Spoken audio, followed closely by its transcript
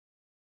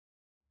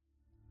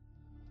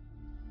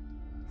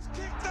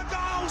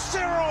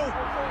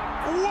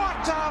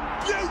What a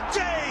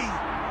beauty!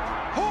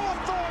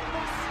 Hawthorne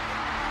was...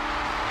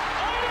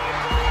 I don't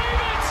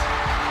believe it!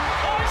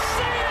 I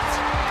see it,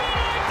 but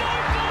I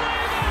don't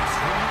believe it!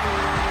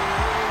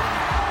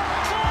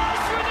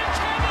 Class with a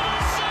capital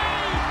C!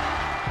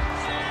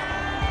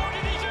 How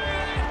did he do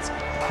it?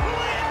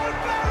 Leo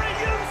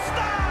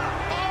Barry-Eustace!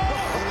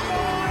 Oh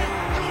my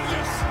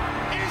goodness!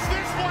 Is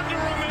this one to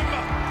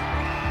remember?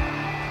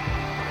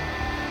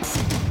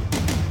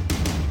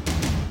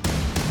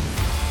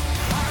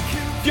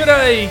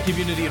 G'day,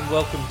 community, and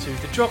welcome to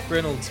the Jock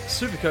Reynolds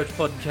Supercoach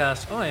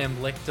podcast. I am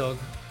Lekdog.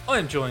 I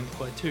am joined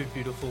by two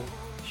beautiful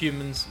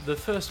humans. The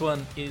first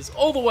one is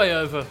all the way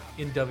over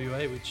in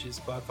WA, which is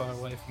by far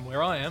away from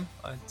where I am.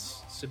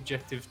 It's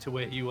subjective to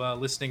where you are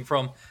listening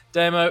from.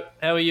 Damo,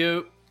 how are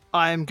you?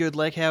 I'm good,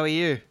 Lek. How are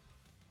you?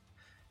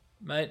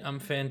 Mate, I'm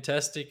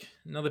fantastic.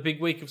 Another big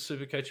week of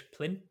Supercoach,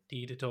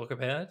 plenty to talk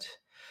about.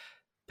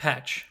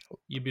 Patch,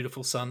 you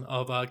beautiful son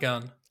of our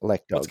gun.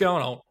 Lekdog. What's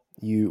going on?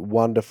 You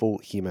wonderful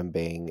human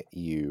being,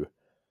 you.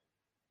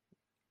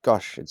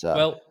 Gosh, it's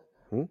Well,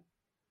 Hmm?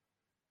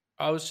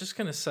 I was just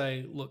going to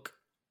say, look,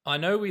 I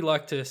know we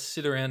like to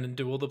sit around and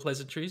do all the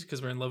pleasantries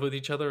because we're in love with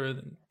each other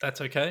and that's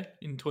okay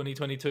in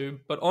 2022.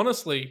 But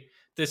honestly,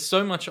 there's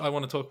so much I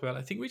want to talk about.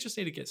 I think we just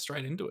need to get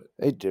straight into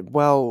it.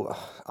 Well,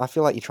 I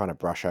feel like you're trying to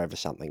brush over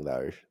something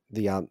though.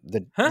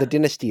 The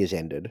dynasty has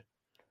ended,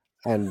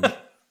 and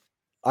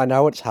I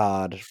know it's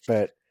hard,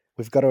 but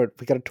we've got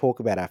to talk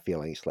about our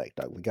feelings,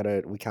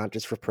 Lekdog. We can't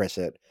just repress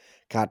it,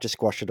 can't just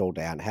squash it all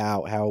down.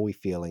 How are we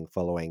feeling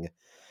following,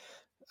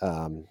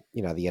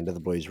 the end of the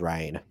Blues'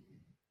 reign?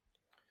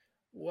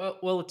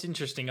 Well, it's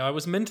interesting. I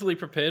was mentally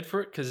prepared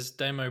for it because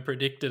Damo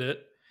predicted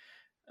it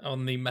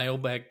on the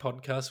Mailbag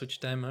podcast,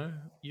 which, Damo,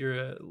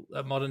 you're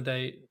a modern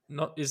day...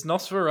 is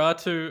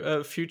Nosferatu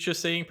a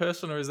future-seeing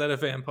person or is that a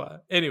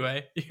vampire?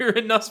 Anyway, you're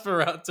a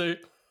Nosferatu.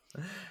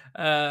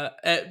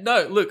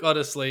 No, look,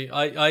 honestly,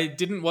 I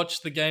didn't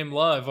watch the game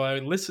live. I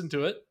listened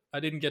to it. I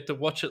didn't get to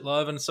watch it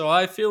live, and so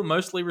I feel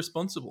mostly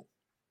responsible.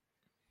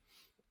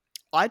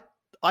 I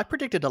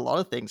predicted a lot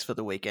of things for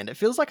the weekend. It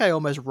feels like I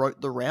almost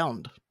wrote the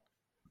round.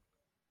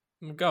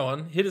 Go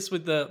on, hit us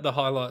with the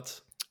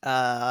highlights.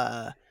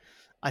 I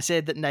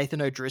said that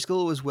Nathan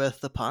O'Driscoll was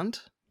worth the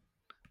punt.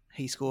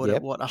 He scored Yep,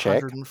 at,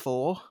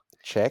 104?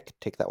 Check,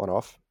 tick that one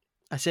off.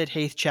 I said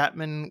Heath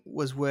Chapman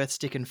was worth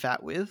sticking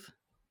fat with.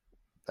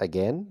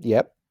 Again,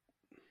 yep.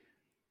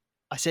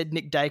 I said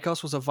Nick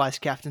Dacos was a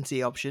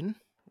vice-captaincy option.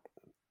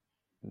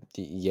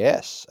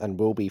 Yes, and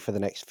will be for the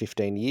next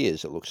 15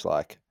 years, it looks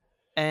like.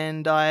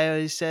 And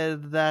I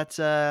said that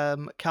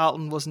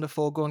Carlton wasn't a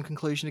foregone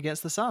conclusion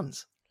against the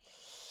Suns.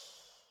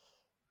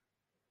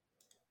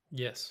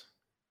 Yes.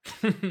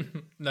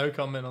 No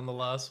comment on the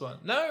last one.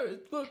 No,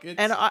 look, it's...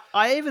 And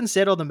I even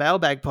said on the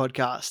Mailbag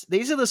podcast,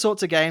 these are the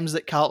sorts of games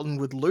that Carlton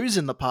would lose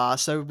in the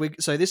past. So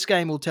this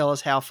game will tell us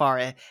how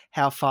far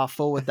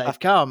forward they've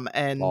come.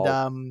 And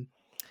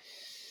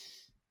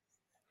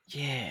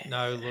yeah.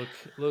 No,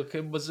 look,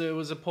 it was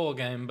a poor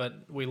game, but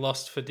we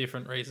lost for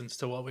different reasons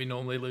to what we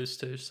normally lose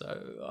to.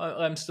 So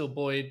I'm still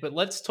buoyed. But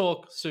let's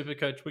talk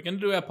Supercoach. We're going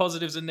to do our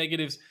positives and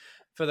negatives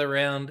for the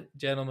round,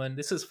 gentlemen.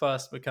 This is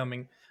fast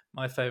becoming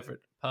my favorite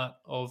part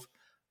of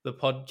the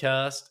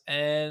podcast.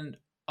 And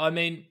I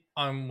mean,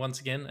 I'm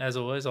once again, as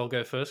always, I'll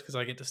go first because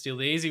I get to steal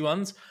the easy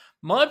ones.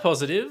 My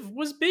positive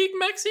was Big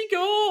Maxi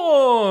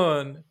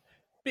Gawn.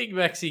 Big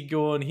Maxi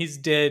Gawn, he's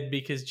dead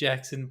because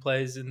Jackson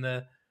plays in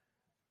the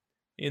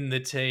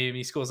team.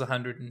 He scores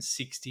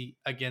 160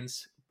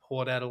 against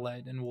Port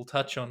Adelaide, and we'll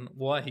touch on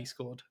why he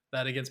scored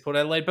that against Port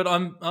Adelaide. But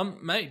I'm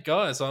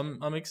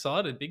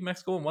excited. Big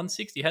Max Gawn,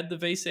 160, had the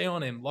VC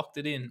on him, locked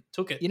it in,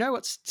 took it. You know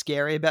what's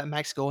scary about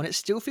Max Gawn? It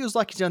still feels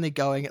like he's only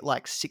going at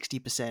like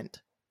 60%.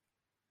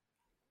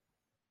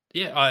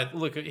 Yeah,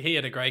 look, he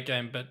had a great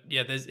game, but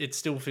yeah, it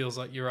still feels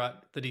like you're right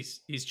that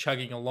he's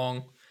chugging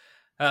along.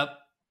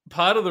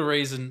 Part of the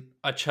reason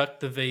I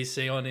chucked the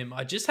VC on him,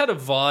 I just had a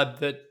vibe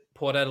that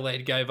Port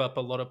Adelaide gave up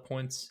a lot of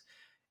points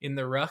in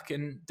the ruck,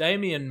 and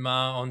Damien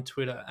Ma on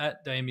Twitter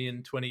at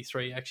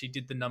Damien23 actually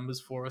did the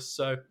numbers for us.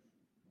 So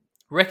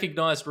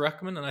recognised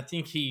ruckman, and I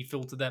think he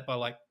filtered that by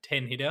like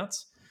 10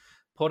 hitouts.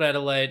 Port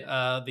Adelaide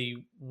are the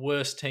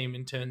worst team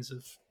in terms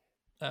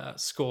of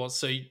scores.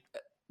 So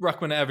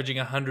ruckman averaging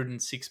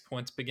 106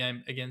 points per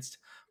game against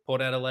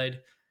Port Adelaide.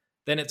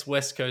 Then it's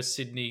West Coast,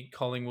 Sydney,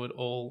 Collingwood,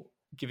 all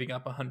giving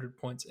up 100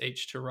 points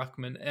each to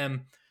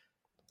ruckman.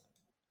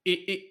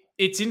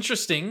 It's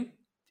interesting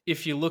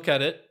if you look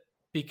at it,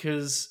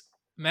 because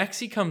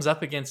Maxi comes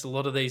up against a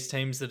lot of these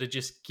teams that are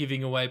just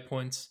giving away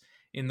points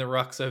in the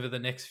rucks over the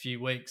next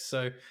few weeks.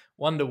 So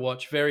one to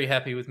watch. Very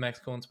happy with Max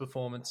Gawn's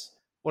performance.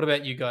 What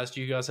about you guys? Do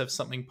you guys have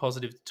something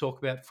positive to talk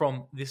about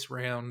from this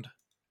round?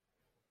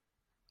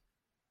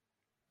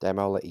 Damn,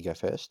 I'll let you go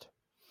first.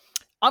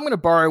 I'm going to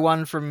borrow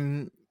one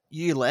from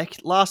you, Lek.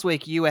 Last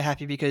week you were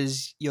happy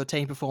because your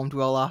team performed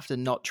well after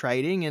not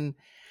trading, and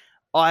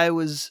I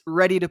was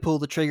ready to pull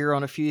the trigger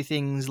on a few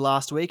things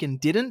last week and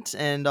didn't,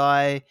 and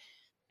I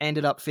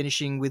ended up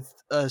finishing with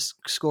a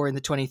score in the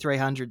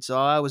 2300. So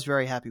I was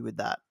very happy with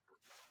that.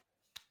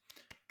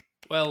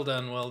 Well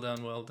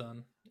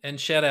done. And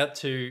shout out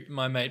to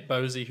my mate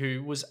Bozy,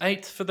 who was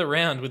 8th for the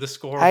round with a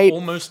score of Eighth.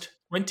 almost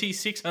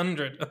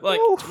 2600, like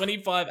Oof.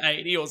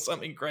 2580 or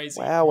something crazy.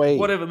 Wowee.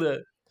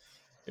 Whatever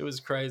it was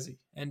crazy.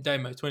 And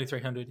Damo,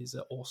 2300 is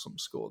an awesome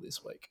score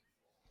this week.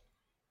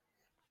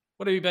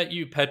 What about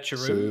you,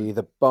 Patcheroo? See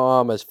the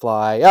bombers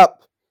fly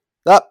up.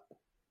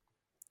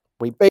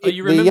 We beat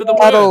you remember the the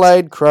words?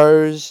 Adelaide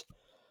Crows,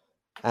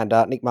 and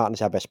Nick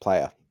Martin's our best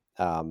player,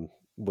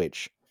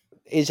 which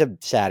is a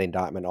sad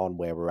indictment on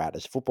where we're at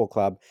as a football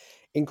club.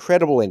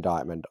 Incredible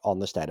indictment on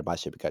the state of my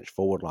Supercoach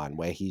forward line,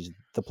 where he's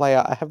the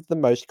player I have the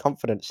most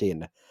confidence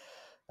in.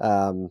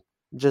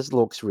 Just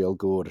looks real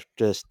good,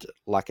 just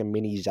like a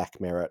mini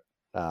Zach Merritt.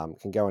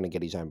 Can go in and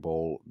get his own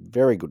ball.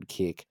 Very good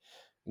kick.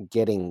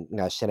 Getting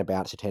centre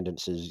bounce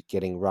attendances,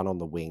 getting run on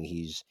the wing.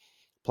 He's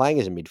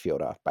playing as a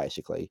midfielder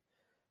basically,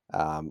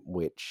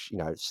 which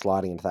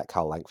sliding into that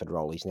Carl Langford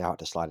role. He's now had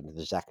to slide into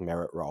the Zach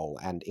Merritt role,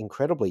 and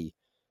incredibly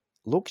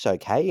looks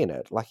okay in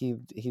it. Like he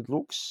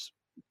looks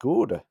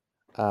good.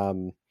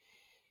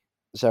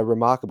 So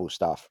remarkable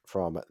stuff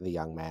from the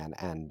young man,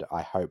 and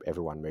I hope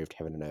everyone moved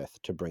heaven and earth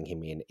to bring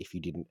him in if you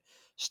didn't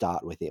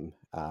start with him,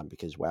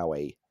 because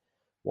wowee,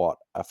 what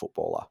a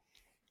footballer.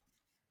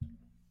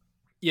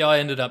 Yeah, I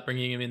ended up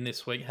bringing him in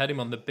this week. Had him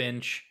on the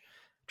bench.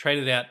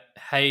 Traded out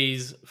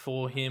Hayes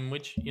for him,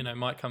 which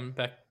might come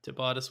back to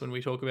bite us when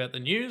we talk about the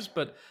news.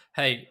 But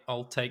hey,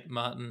 I'll take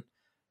Martin,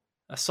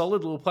 a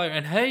solid little player.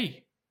 And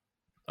hey,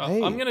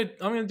 I'm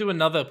gonna do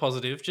another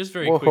positive, just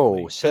very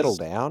quickly. Settle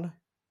down.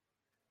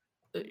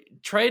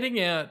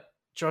 Trading out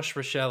Josh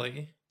Rochelle,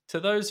 to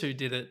those who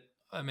did it,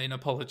 I mean,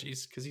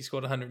 apologies because he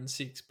scored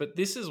 106. But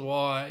this is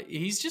why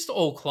he's just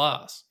all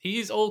class. He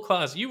is all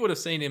class. You would have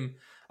seen him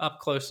up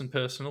close and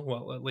personal.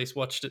 Well, at least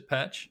watched it,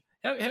 Patch.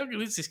 How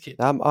good is this kid?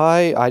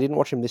 I didn't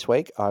watch him this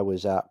week. I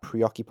was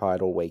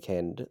preoccupied all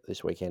weekend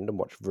this weekend and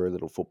watched very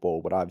little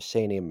football. But I've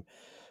seen him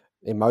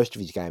in most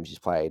of his games he's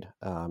played,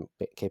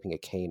 keeping a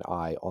keen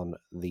eye on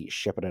the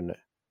Shepparton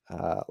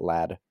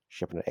lad,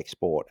 Shepparton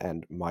export.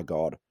 And my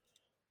God,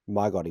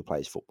 he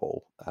plays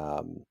football.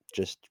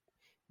 Just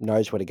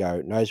knows where to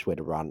go, knows where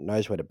to run,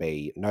 knows where to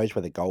be, knows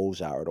where the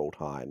goals are at all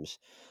times,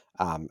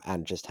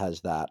 and just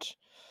has that.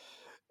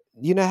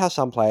 You know how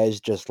some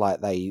players just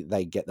like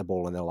they get the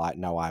ball and they're like,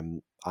 no,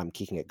 I'm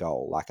kicking a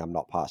goal. Like I'm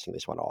not passing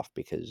this one off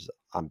because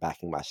I'm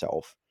backing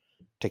myself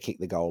to kick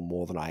the goal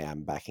more than I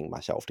am backing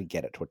myself to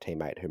get it to a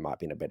teammate who might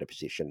be in a better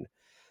position.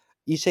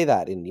 You see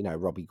that in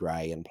Robbie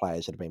Gray and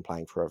players that have been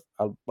playing for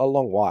a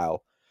long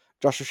while.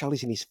 Josh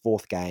Rochelle's in his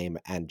 4th game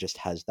and just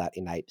has that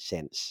innate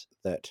sense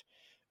that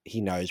he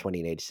knows when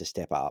he needs to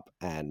step up,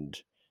 and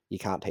you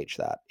can't teach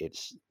that.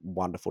 It's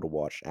wonderful to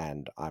watch,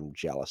 and I'm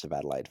jealous of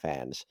Adelaide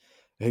fans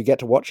who get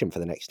to watch him for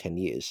the next 10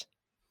 years.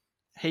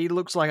 He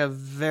looks like a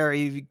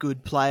very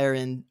good player,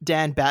 and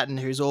Dan Batten,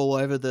 who's all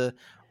over the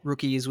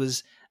rookies,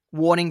 was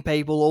warning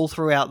people all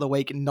throughout the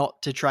week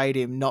not to trade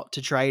him.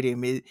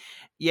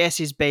 Yes,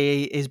 his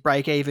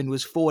break even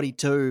was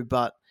 42,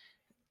 but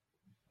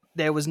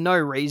there was no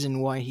reason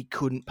why he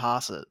couldn't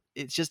pass it.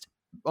 It's just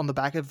on the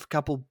back of a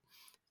couple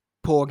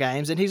poor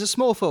games, and he's a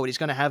small forward. He's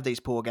going to have these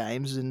poor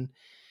games, and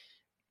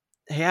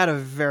he had a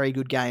very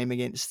good game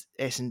against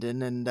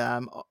Essendon,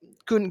 and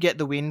couldn't get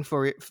the win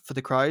for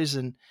the Crows,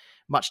 and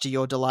much to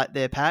your delight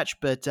there, Patch.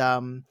 But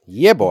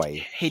yeah,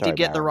 boy, he did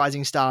get the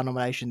Rising Star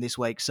nomination this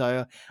week,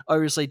 so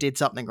obviously did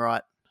something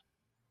right.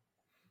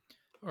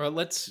 All right,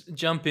 let's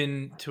jump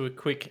into a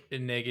quick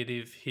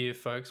negative here,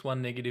 folks.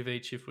 One negative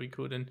each if we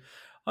could. And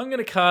I'm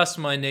going to cast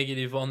my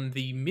negative on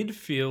the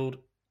midfield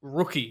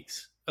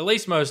rookies, at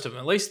least most of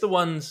them, at least the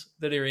ones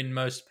that are in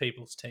most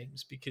people's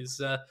teams, because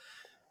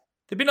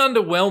they've been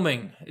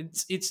underwhelming.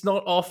 It's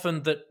not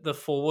often that the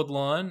forward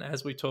line,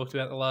 as we talked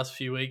about the last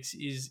few weeks,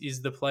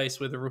 is the place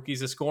where the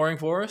rookies are scoring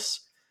for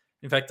us.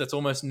 In fact, that's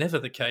almost never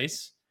the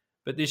case.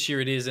 But this year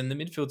it is, and the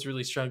midfield's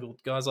really struggled.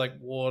 Guys like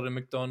Ward and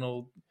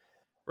McDonald,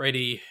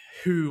 Brady,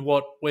 who,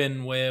 what,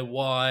 when, where,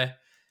 why,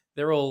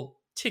 they're all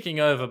ticking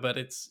over, but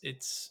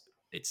it's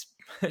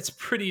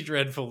pretty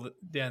dreadful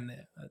down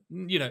there.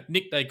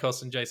 Nick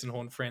Dacos and Jason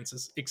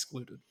Horne-Francis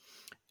excluded.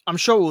 I'm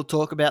sure we'll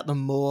talk about them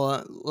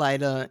more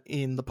later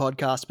in the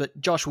podcast, but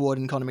Josh Ward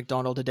and Connor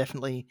McDonald are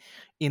definitely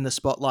in the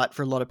spotlight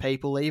for a lot of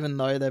people. Even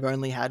though they've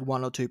only had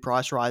 1 or 2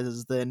 price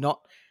rises, they're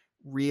not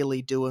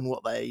really doing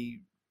what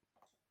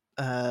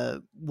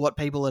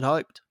people had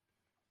hoped.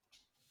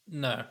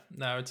 No,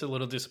 it's a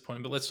little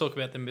disappointing, but let's talk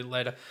about them a bit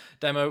later.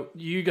 Damo,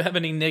 you have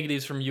any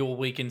negatives from your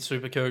week in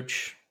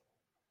Supercoach?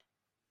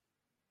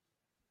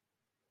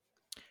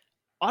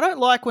 I don't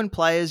like when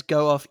players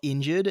go off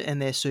injured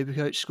and their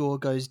Supercoach score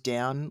goes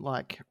down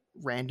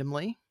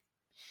randomly.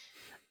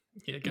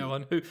 Yeah, go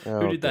on. Who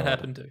did that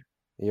happen to?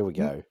 Here we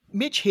go.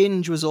 Mitch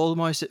Hinge was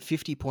almost at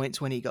 50 points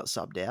when he got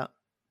subbed out.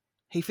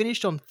 He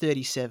finished on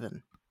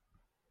 37.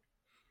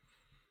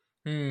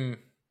 The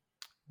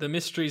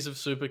mysteries of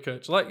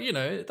Supercoach.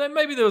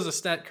 Maybe there was a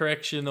stat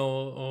correction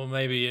or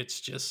maybe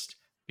it's just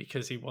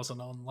because he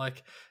wasn't on.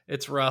 Like,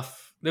 it's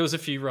rough. There was a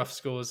few rough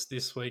scores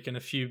this week and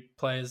a few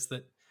players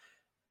that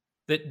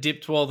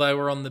dipped while they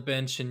were on the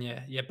bench, and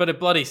but it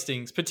bloody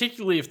stings,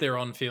 particularly if they're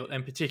on field,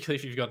 and particularly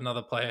if you've got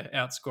another player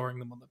outscoring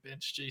them on the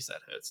bench. Jeez, that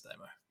hurts,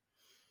 Damo.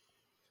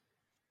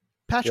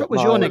 Patch, Yeah, what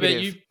was your What about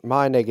negative? you?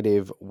 My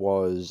negative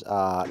was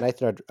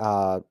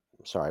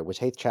was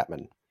Heath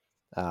Chapman,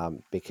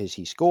 because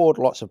he scored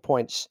lots of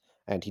points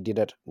and he did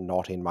it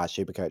not in my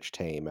Supercoach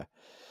team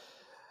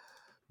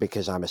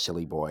because I'm a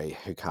silly boy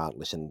who can't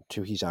listen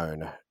to his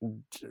own,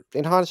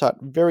 in hindsight,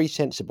 very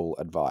sensible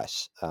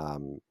advice,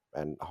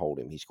 and hold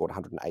him. He scored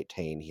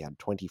 118. He had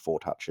 24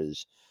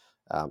 touches,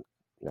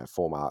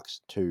 4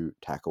 marks, 2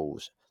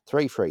 tackles,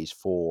 3 frees,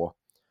 4,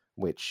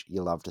 which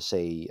you love to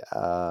see.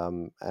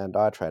 And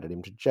I traded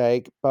him to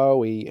Jake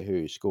Bowie,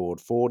 who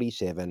scored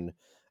 47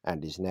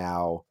 and is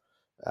now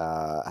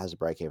has a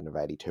break even of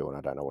 82, and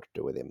I don't know what to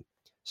do with him.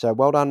 So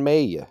well done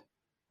me.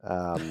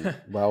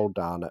 Well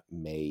done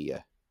me.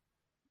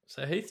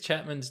 So Heath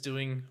Chapman's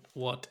doing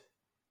what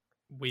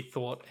we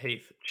thought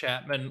Heath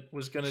Chapman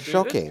was going to do.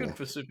 Shocking. That's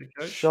good for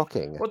Supercoach.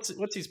 Shocking.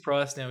 What's his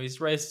price now? He's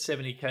raised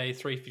 70k,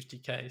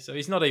 350k, so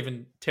he's not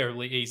even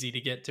terribly easy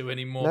to get to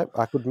anymore. Nope,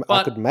 I could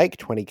But make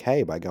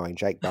 20k by going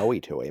Jake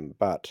Bowie to him,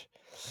 but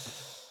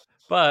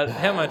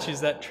how much is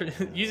that?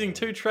 Using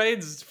 2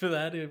 trades for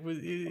that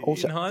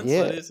Also, in hindsight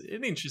yeah. is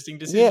an interesting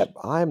decision. yeah,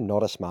 I'm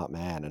not a smart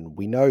man, and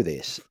we know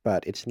this,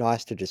 but it's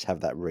nice to just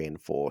have that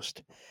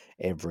reinforced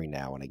every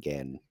now and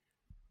again.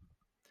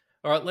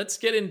 All right, let's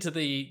get into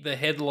the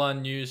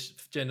headline news,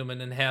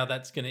 gentlemen, and how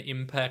that's going to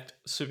impact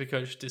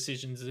Supercoach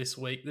decisions this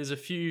week. There's a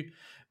few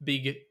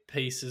big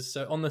pieces.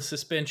 So on the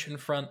suspension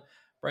front,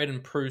 Braden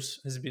Pruce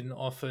has been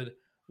offered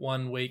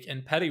 1 week,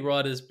 and Paddy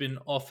Ryder's been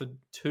offered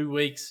 2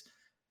 weeks.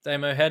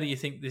 Damo, how do you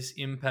think this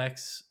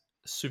impacts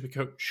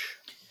Supercoach?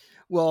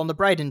 Well, on the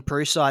Braden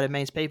Pruce side, it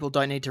means people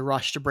don't need to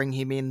rush to bring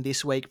him in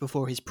this week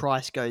before his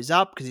price goes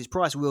up, because his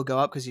price will go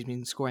up because he's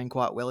been scoring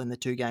quite well in the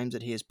 2 games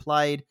that he has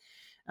played.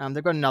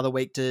 They've got another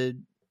week to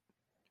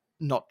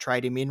not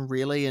trade him in,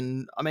 really.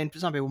 And I mean,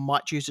 some people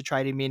might choose to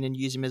trade him in and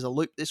use him as a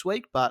loop this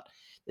week, but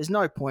there's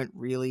no point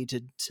really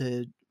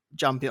to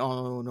jump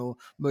on or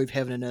move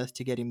heaven and earth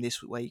to get him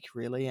this week,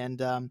 really. And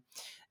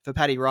for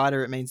Paddy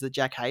Ryder, it means that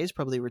Jack Hayes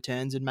probably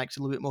returns and makes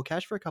a little bit more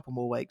cash for a couple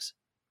more weeks.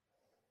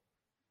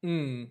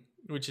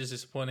 Which is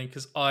disappointing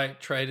because I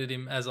traded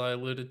him, as I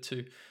alluded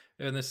to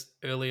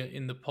earlier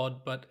in the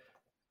pod, but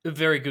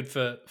very good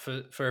for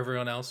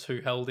everyone else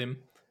who held him.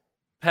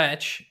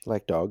 Patch,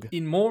 Like dog.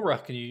 in more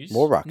ruck news,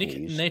 Nick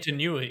news.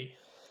 Naitanui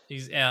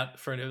is out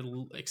for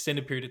an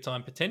extended period of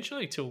time,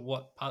 potentially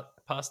till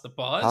past the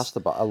buys,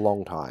 A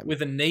long time. with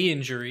a knee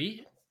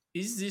injury.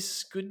 Is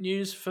this good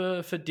news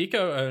for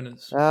Dicko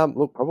owners?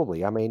 Look,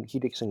 probably. I mean, Hugh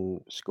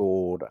Dixon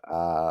scored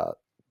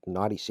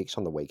 96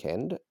 on the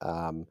weekend.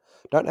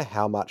 Don't know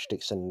how much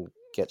Dixon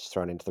gets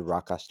thrown into the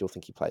ruck. I still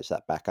think he plays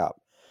that backup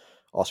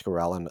Oscar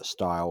Allen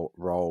style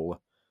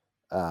role,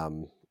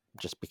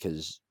 just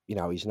because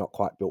he's not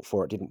quite built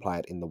for it. Didn't play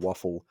it in the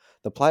waffle.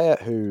 The player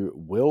who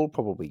will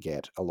probably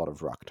get a lot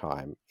of ruck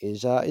time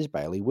is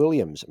Bailey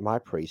Williams, my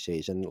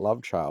preseason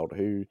love child,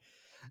 who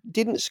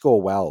didn't score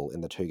well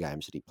in the 2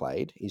 games that he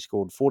played. He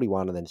scored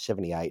 41 and then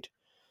 78.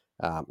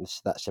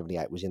 That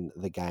 78 was in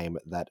the game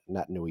that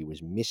Naitanui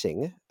was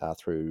missing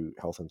through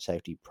health and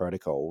safety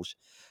protocols.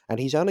 And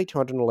he's only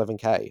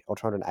 211k, or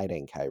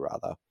 218k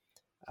rather.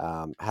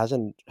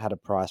 Hasn't had a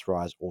price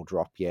rise or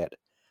drop yet.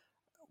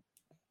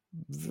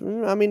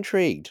 I'm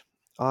intrigued.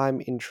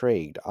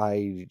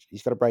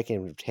 He's got a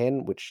break-even of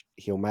 10, which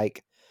he'll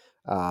make.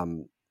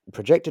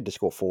 Projected to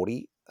score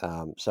 40,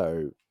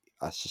 so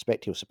I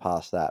suspect he'll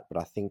surpass that. But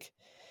I think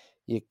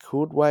you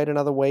could wait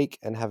another week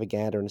and have a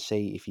gander and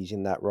see if he's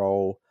in that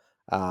role.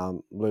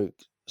 Luke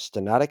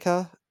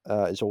Stanatica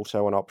is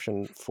also an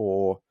option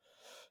for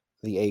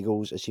the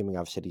Eagles, assuming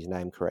I've said his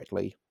name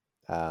correctly.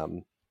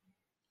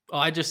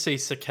 I just see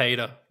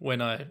Cicada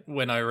when I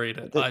read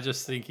it. I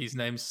just think his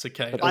name's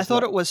Cicada. I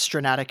thought it was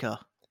Stranatica.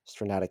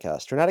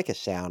 Stranatica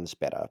sounds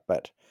better,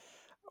 but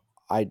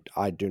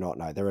I do not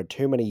know. There are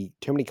too many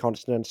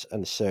consonants,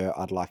 and sir,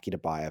 I'd like you to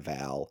buy a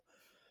vowel.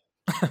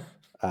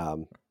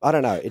 I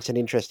don't know. It's an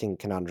interesting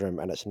conundrum,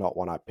 and it's not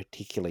one I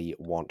particularly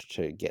want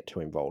to get too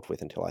involved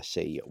with until I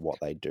see what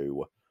they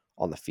do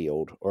on the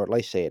field, or at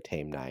least see a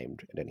team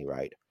named at any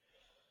rate.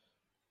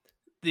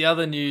 The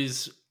other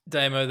news,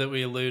 Damo, that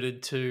we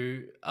alluded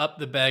to, Up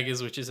the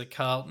Baggers, which is a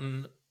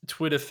Carlton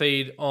Twitter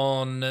feed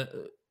on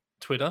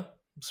Twitter,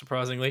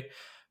 surprisingly,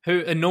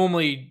 who are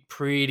normally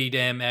pretty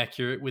damn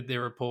accurate with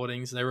their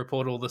reportings. They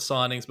report all the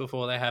signings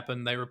before they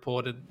happen. They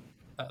reported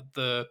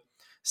the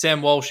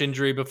Sam Walsh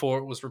injury before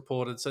it was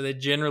reported. So they're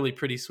generally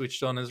pretty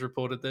switched on, as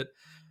reported that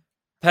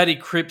Paddy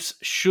Cripps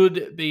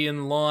should be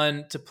in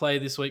line to play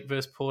this week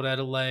versus Port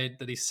Adelaide,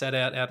 that he sat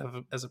out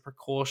as a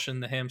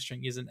precaution. The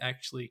hamstring isn't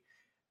actually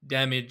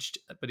damaged,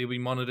 but he'll be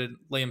monitored.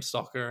 Liam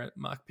Stocker,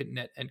 Mark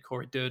Pitnet, and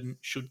Corey Durden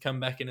should come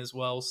back in as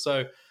well.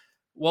 So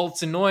while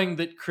it's annoying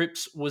that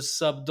Cripps was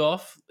subbed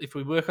off, if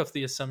we work off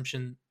the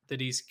assumption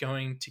that he's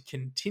going to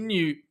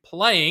continue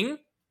playing,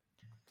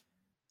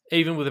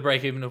 even with a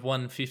break even of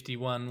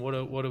 151, what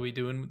are we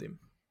doing with him?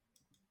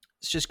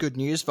 It's just good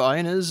news for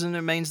owners, and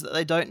it means that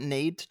they don't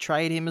need to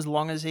trade him as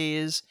long as he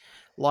is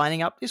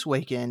lining up this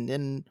weekend.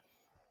 And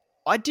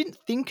I didn't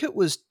think it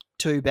was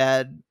too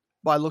bad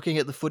by looking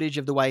at the footage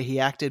of the way he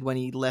acted when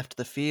he left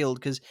the field,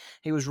 because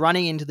he was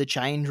running into the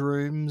change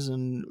rooms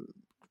and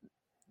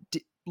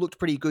looked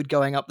pretty good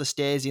going up the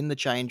stairs in the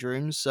change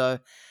rooms. So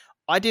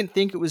I didn't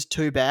think it was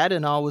too bad,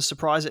 and I was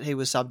surprised that he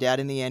was subbed out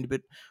in the end,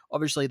 but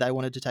obviously they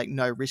wanted to take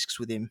no risks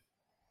with him.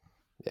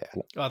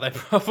 Yeah. Oh, they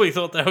probably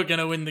thought they were going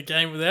to win the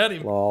game without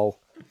him. Lol.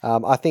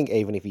 I think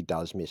even if he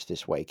does miss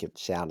this week, it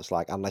sounds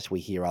like, unless we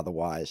hear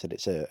otherwise, that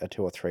it's a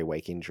 2 or 3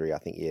 week injury. I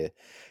think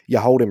you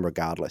hold him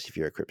regardless if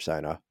you're a Crips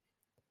owner.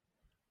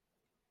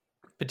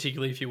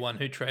 Particularly if you're one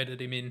who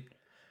traded him in.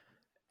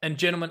 And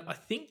gentlemen, I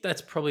think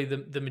that's probably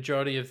the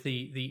majority of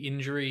the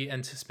injury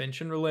and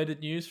suspension related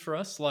news for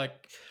us.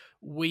 Like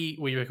we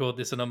record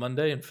this on a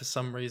Monday, and for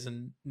some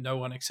reason, no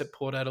one except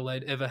Port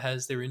Adelaide ever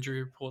has their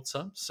injury reports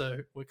up. So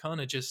we're kind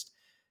of just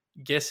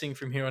guessing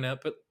from here on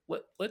out. But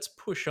let's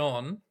push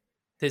on.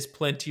 There's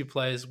plenty of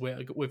players where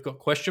we've got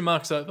question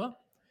marks over.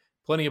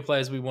 Plenty of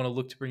players we want to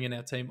look to bring in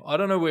our team. I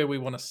don't know where we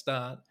want to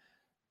start,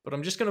 but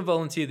I'm just going to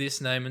volunteer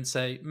this name and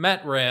say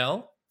Matt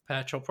Rowell.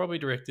 Patch, I'll probably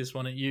direct this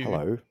one at you.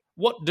 Hello.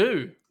 What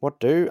do?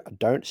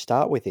 Don't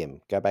start with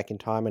him. Go back in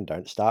time and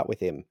don't start with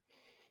him.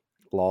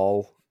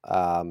 Lol.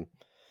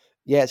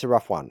 Yeah, it's a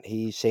rough one.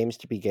 He seems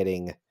to be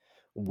getting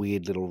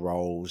weird little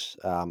roles.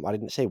 I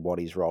didn't see what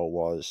his role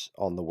was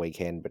on the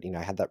weekend, but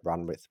had that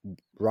run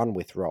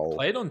with role.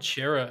 Played on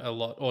Chera a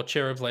lot, or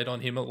Chera played on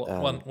him a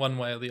lot, one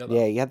way or the other.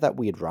 Yeah, he had that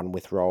weird run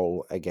with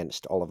role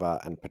against Oliver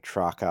and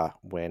Petrarca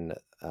when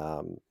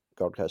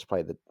Gold Coast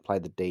played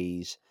the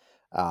Ds.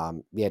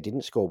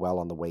 Didn't score well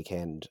on the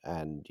weekend,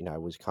 and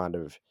was kind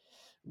of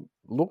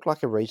looked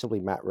like a reasonably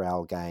Matt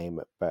Rowell game,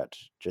 but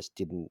just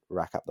didn't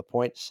rack up the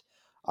points.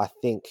 I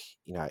think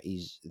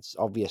it's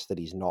obvious that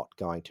he's not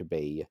going to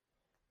be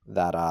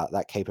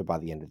that keeper by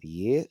the end of the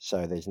year,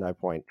 so there's no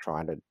point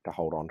trying to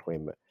hold on to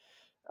him.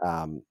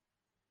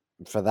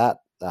 For that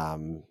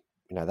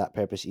that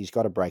purpose, he's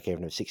got a break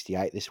even of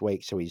 68 this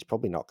week, so he's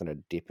probably not going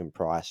to dip in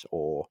price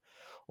or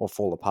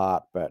fall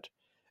apart, but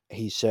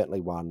he's certainly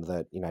one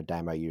that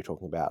Damo, you were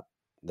talking about,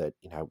 that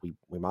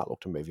we might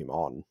look to move him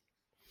on.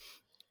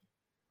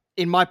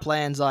 In my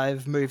plans,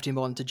 I've moved him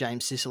on to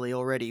James Sicily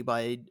already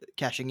by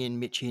cashing in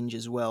Mitch Hinge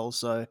as well.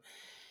 So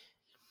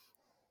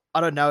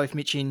I don't know if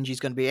Mitch Hinge is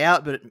going to be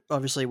out, but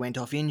obviously went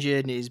off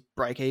injured, and his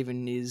break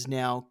even is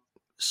now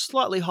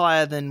slightly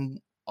higher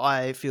than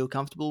I feel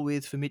comfortable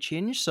with for Mitch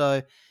Hinge.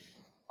 So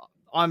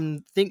I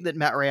think that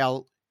Matt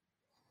Rowell,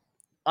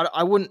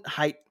 I wouldn't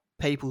hate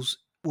people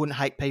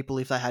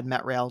if they had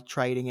Matt Rowell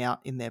trading out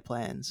in their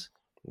plans.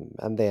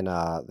 And then,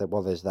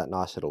 there's that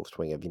nice little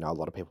swing of, a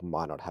lot of people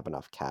might not have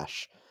enough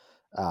cash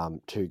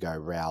to go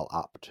Rowell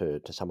up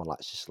to someone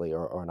like Sicily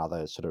or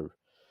another sort of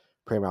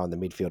primo in the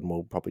midfield, and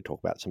we'll probably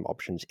talk about some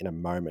options in a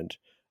moment.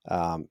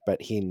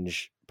 But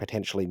Hinge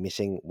potentially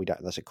missing.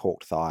 There's a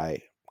corked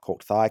thigh,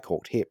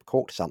 corked hip,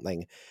 corked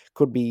something.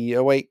 Could be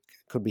a week,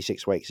 could be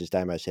 6 weeks, as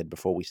Damo said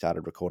before we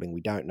started recording.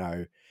 We don't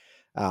know.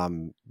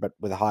 But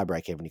with a high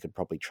break even, you could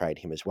probably trade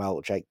him as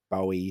well. Jake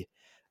Bowie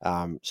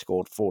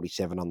scored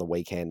 47 on the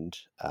weekend.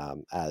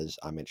 As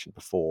I mentioned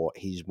before,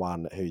 he's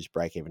one whose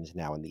break even is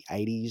now in the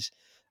 80s,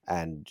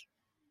 and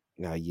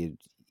you'd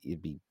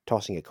be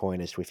tossing a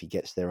coin as to if he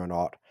gets there or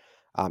not.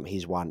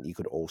 He's one you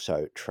could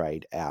also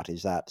trade out.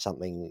 Is that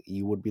something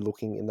you would be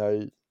looking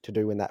to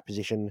do in that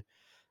position,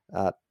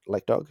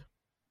 Lake Dog?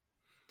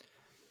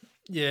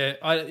 Yeah,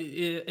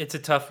 it's a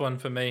tough one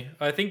for me.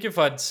 I think if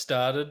I'd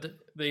started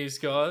these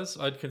guys,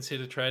 I'd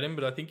consider trading,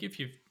 but I think if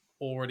you've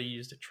already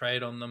used a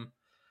trade on them,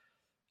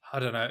 I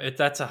don't know.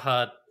 That's a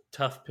hard,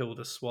 tough pill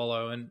to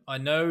swallow. And I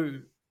know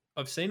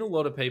I've seen a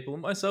lot of people,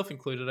 myself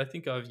included, I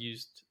think I've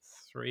used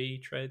 3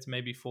 trades,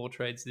 maybe 4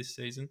 trades this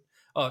season.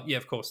 Oh, yeah,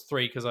 of course,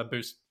 3, because I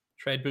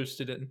trade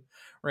boosted it in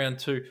round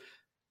 2.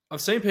 I've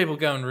seen people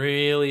going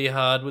really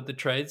hard with the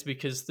trades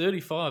because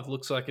 35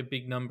 looks like a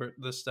big number at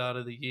the start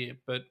of the year.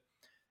 But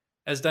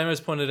as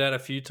Damo's pointed out a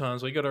few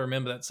times, we got to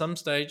remember that at some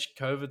stage,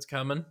 COVID's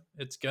coming.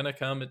 It's going to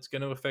come. It's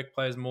going to affect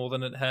players more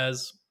than it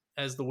has.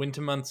 As the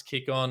winter months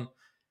kick on,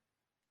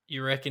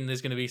 you reckon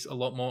there's going to be a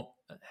lot more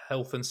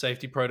health and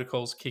safety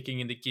protocols kicking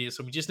into gear.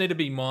 So we just need to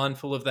be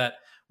mindful of that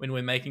when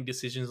we're making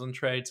decisions on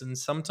trades. And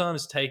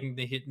sometimes taking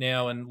the hit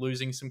now and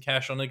losing some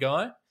cash on a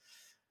guy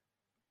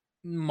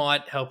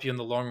might help you in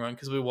the long run,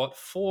 because we're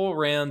 4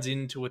 rounds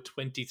into a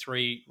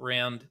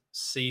 23-round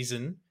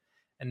season,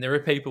 and there are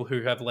people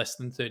who have less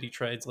than 30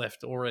 trades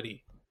left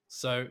already.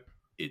 So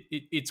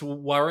it's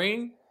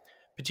worrying,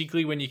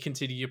 particularly when you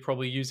consider you're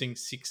probably using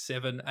 6,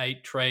 7,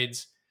 8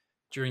 trades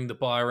during the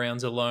bye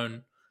rounds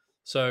alone.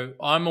 So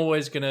I'm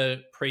always going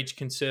to preach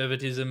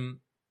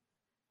conservatism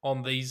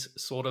on these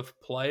sort of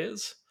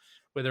players,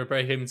 whether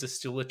break-evens are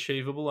still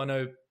achievable. I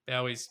know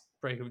Bowie's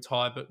break-even's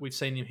high, but we've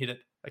seen him hit it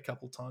a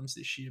couple times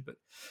this year. But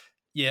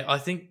yeah,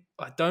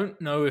 I don't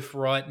know if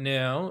right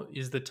now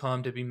is the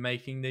time to be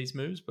making these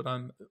moves, but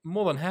I'm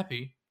more than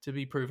happy to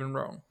be proven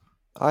wrong.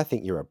 I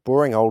think you're a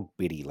boring old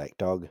biddy,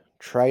 Lekdog.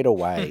 Trade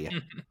away.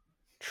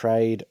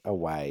 Trade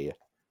away.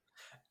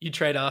 You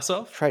trade us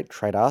off?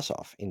 Trade us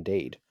off,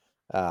 indeed.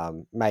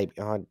 Maybe.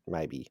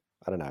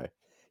 I don't know.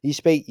 You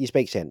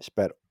speak sense,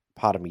 but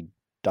part of me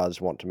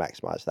does want to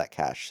maximize that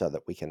cash so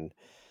that we can,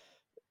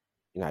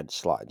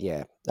 slide.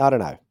 Yeah, I don't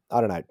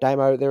know.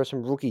 Damo, there are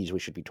some rookies we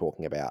should be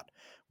talking about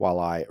while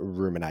I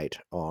ruminate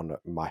on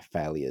my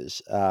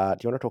failures. Do you want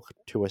to talk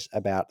to us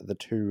about the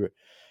two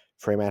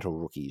Fremantle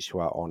rookies who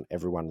are on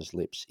everyone's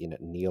lips in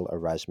Neil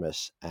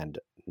Erasmus and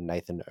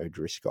Nathan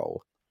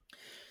O'Driscoll?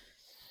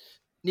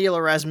 Neil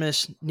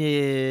Erasmus,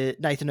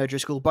 Nathan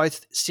O'Driscoll,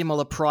 both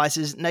similar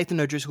prices.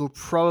 Nathan O'Driscoll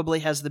probably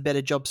has the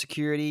better job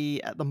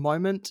security at the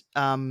moment.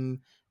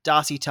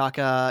 Darcy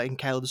Tucker and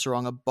Caleb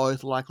Serong are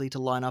both likely to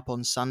line up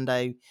on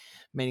Sunday,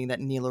 meaning that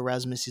Neil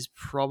Erasmus is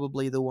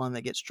probably the one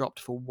that gets dropped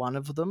for one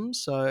of them.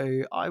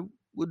 So I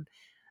would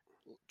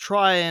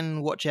try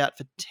and watch out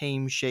for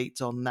team sheets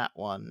on that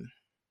one.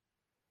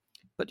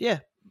 But yeah,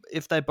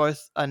 if they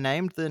both are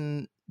named,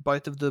 then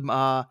both of them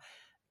are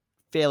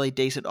fairly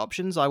decent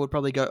options. I would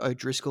probably go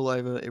O'Driscoll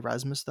over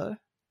Erasmus, though.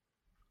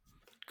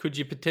 Could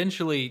you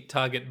potentially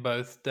target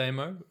both,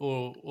 Damo,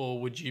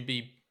 or would you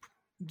be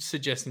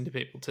suggesting to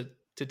people to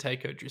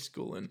take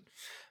O'Driscoll and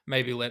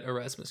maybe let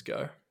Erasmus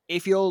go?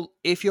 If you're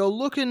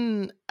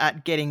looking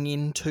at getting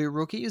in two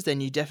rookies,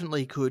 then you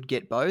definitely could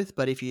get both.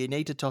 But if you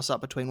need to toss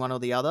up between one or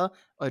the other,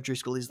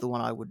 O'Driscoll is the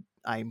one I would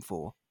aim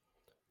for.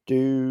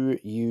 Do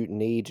you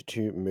need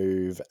to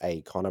move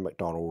a Connor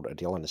McDonald, a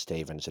Dylan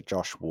Stevens, a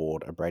Josh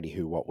Ward, a Brady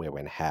Who, What, Where,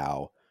 When,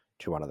 How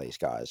to one of these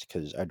guys?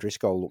 Because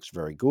O'Driscoll looks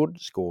very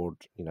good, scored,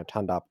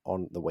 turned up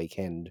on the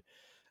weekend,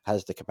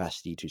 has the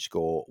capacity to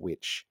score,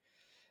 which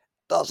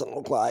doesn't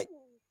look like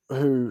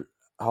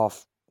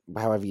Hoff,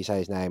 however you say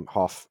his name,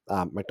 Hoff,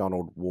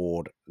 McDonald,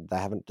 Ward, they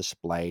haven't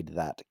displayed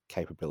that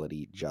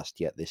capability just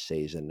yet this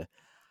season.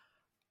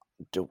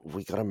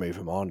 We got to move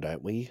him on,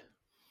 don't we?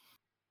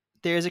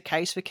 There is a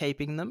case for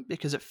keeping them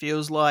because it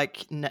feels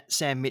like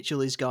Sam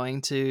Mitchell is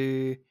going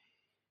to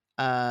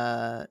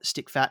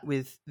stick fat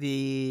with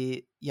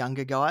the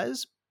younger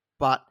guys.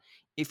 But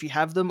if you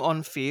have them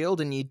on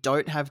field and you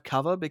don't have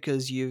cover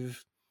because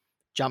you've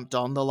jumped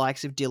on the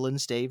likes of Dylan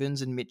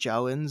Stevens and Mitch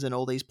Owens and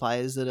all these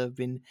players that have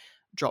been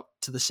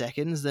dropped to the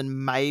seconds,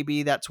 then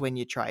maybe that's when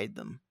you trade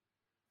them.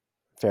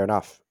 Fair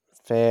enough.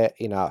 Do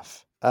we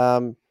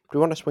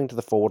want to swing to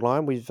the forward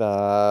line?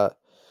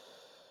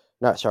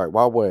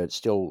 While we're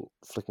still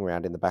flicking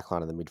around in the back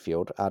line of the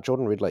midfield,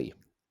 Jordan Ridley.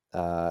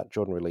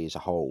 Jordan Ridley is a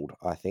hold,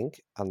 I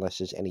think, unless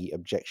there's any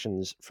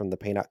objections from the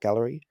peanut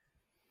gallery.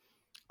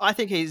 I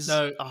think he's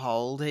a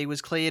hold. He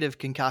was cleared of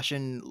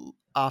concussion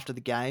after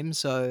the game,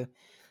 so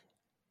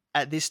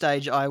at this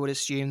stage, I would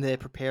assume they're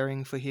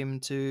preparing for him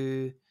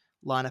to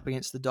line up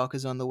against the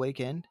Dockers on the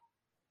weekend.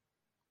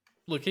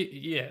 Look,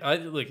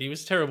 he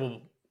was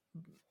terrible.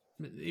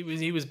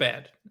 He was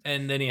bad,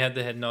 and then he had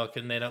the head knock,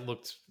 and then it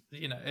looked.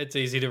 It's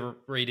easy to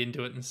read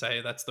into it and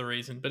say that's the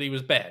reason, but he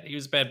was bad. He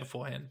was bad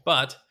beforehand,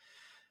 but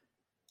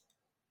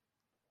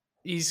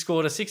he's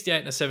scored a 68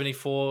 and a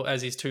 74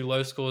 as his two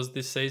low scores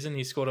this season.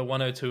 He scored a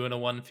 102 and a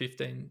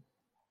 115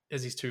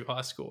 as his two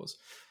high scores.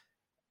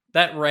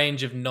 That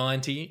range of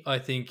 90, I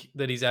think,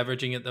 that he's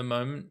averaging at the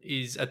moment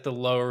is at the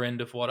lower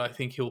end of what I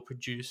think he'll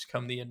produce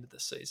come the end of the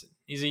season.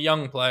 He's a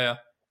young player.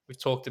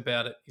 We've talked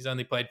about it. He's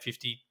only played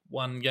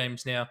 51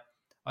 games now.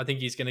 I think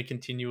he's going to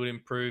continue to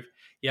improve.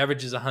 He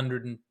averages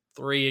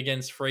 103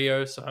 against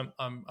Freo, so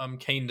I'm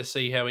keen to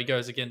see how he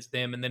goes against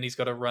them. And then he's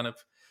got a run of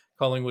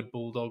Collingwood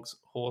Bulldogs,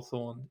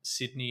 Hawthorn,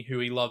 Sydney, who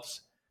he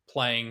loves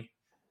playing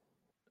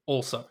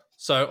also.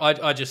 So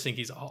I just think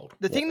he's a hold.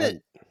 The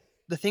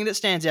thing that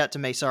stands out to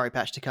me, sorry,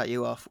 Patch, to cut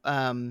you off,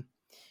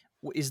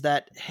 is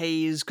that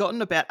he's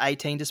gotten about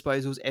 18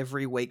 disposals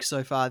every week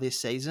so far this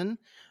season,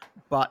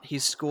 but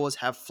his scores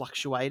have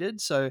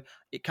fluctuated. So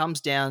it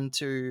comes down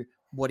to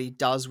what he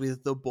does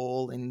with the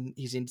ball and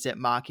his intercept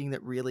marking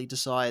that really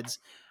decides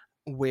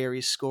where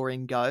his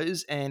scoring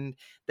goes. And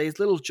these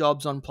little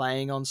jobs on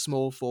playing on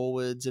small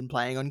forwards and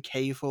playing on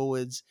key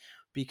forwards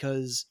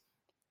because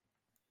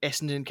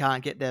Essendon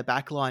can't get their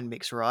backline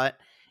mix right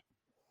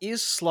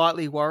is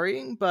slightly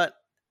worrying, but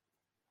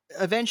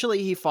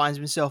eventually he finds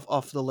himself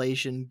off the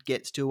leash and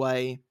gets to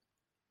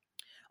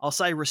I'll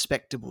say,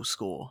 respectable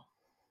score.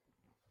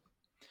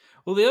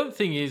 Well, the other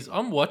thing is,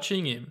 I'm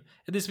watching him.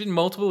 There's been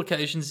multiple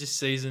occasions this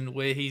season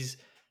where he's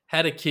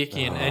had a kick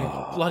in and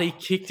bloody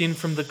kicked in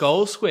from the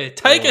goal square.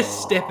 Take a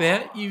step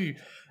out, you.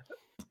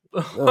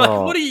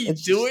 What are you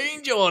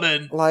doing,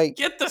 Jordan?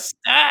 Get the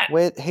stat.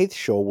 Where Heath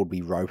Shaw would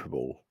be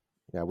ropeable.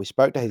 We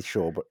spoke to Heath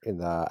Shaw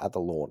at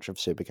the launch of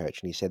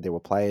Supercoach, and he said there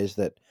were players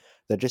that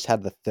just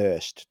had the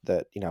thirst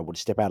that would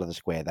step out of the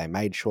square. They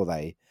made sure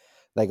they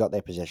got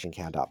their possession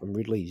count up, and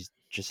Ridley's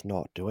just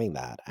not doing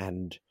that.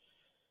 And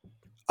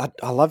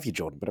I love you,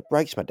 Jordan, but it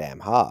breaks my damn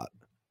heart.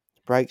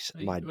 It breaks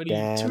my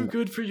damn too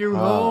good for your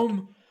heart.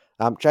 home.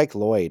 Jake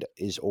Lloyd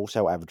is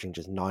also averaging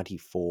just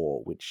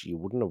 94, which you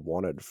wouldn't have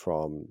wanted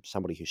from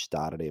somebody who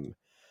started him.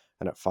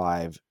 And at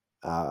 5,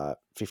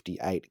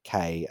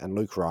 58k, and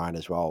Luke Ryan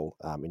as well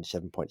in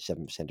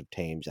 7.7% of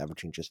teams,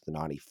 averaging just the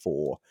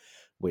 94,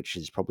 which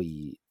is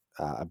probably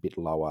a bit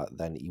lower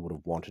than you would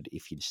have wanted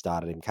if you'd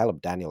started him.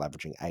 Caleb Daniel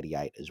averaging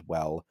 88 as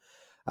well.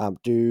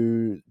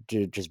 Do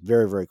just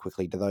very, very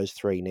quickly, do those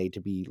three need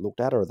to be looked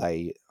at, or are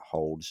they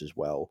holds as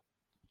well?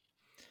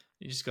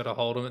 You just got to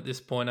hold them at this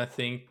point, I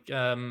think.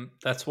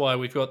 That's why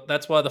the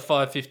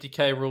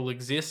 550k rule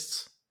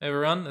exists,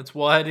 everyone. That's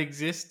why it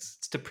exists.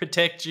 It's to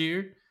protect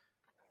you.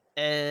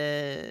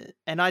 And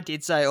I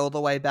did say all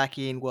the way back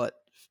in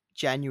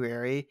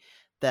January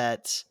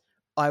that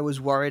I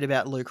was worried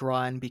about Luke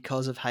Ryan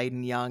because of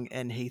Hayden Young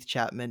and Heath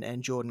Chapman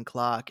and Jordan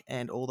Clark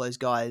and all those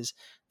guys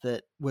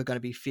that were going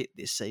to be fit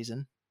this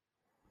season.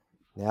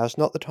 Now's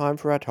not the time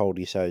for our told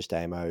you so's,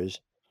 Damos.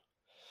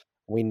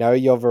 We know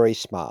you're very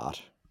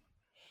smart.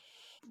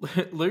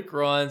 Luke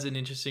Ryan's an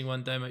interesting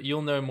one, Damo.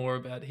 You'll know more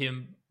about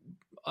him.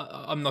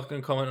 I'm not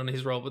going to comment on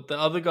his role, but the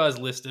other guys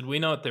listed, we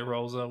know what their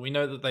roles are. We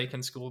know that they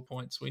can score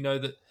points. We know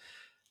that,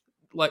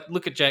 like,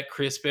 look at Jack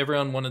Crisp.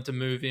 Everyone wanted to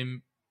move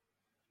him.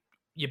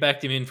 You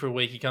backed him in for a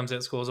week. He comes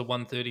out, scores a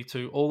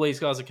 132. All these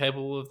guys are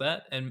capable of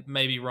that, and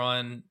maybe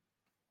Ryan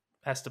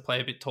has to play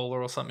a bit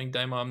taller or something,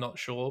 Damo. I'm not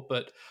sure,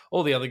 but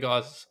all the other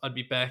guys I'd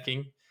be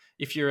backing.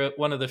 If you're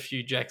one of the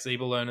few Jack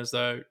Zeeble owners,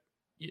 though,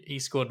 he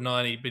scored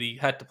 90, but he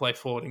had to play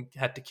forward and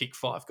had to kick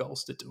 5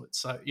 goals to do it.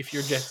 So if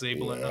you're a Jack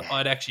Zeeble owner,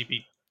 I'd actually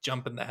be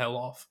jumping the hell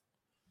off.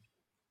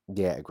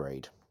 Yeah,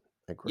 agreed.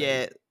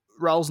 Yeah,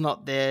 role's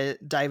not there.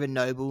 David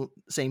Noble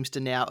seems to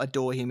now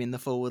adore him in the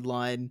forward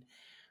line.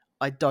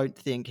 I don't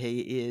think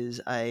he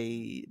is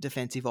a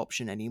defensive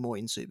option anymore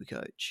in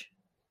Supercoach.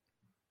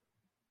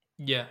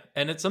 Yeah,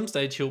 and at some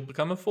stage he'll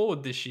become a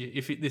forward this year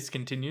if this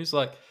continues.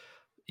 Like,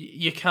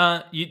 you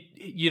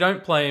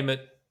don't play him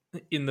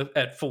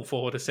at full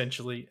forward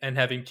essentially and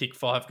have him kick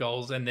 5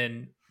 goals and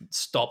then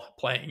stop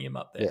playing him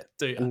up there. Yeah,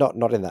 do you?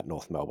 Not in that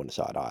North Melbourne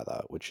side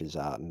either, which is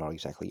not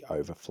exactly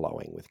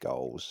overflowing with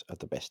goals at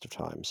the best of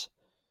times.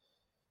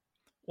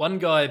 One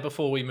guy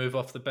before we move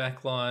off the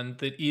back line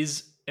that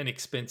is an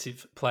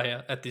expensive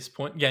player at this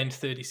point, gained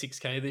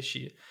 36k this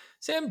year.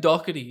 Sam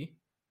Doherty.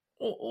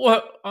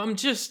 I'm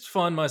just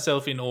find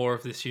myself in awe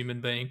of this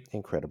human being.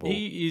 Incredible.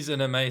 He is an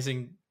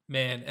amazing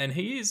man, and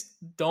he is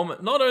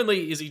dominant. Not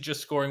only is he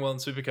just scoring well in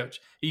Supercoach,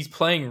 he's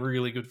playing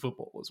really good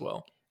football as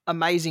well.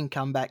 Amazing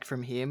comeback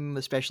from him,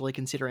 especially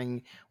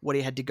considering what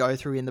he had to go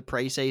through in the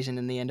preseason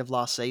and the end of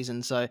last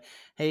season. So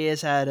he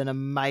has had an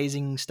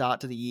amazing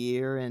start to the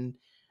year, and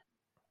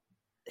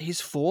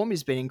his form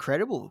has been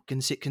incredible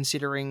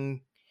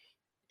considering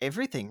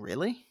everything,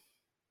 really.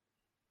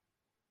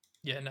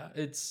 Yeah, no,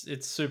 it's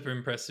super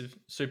impressive,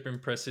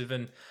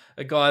 and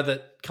a guy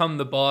that come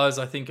the buys,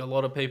 I think a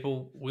lot of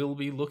people will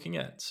be looking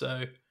at.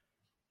 So,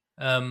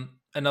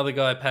 another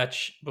guy,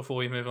 Patch, before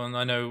we move on,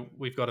 I know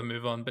we've got to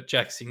move on, but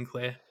Jack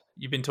Sinclair,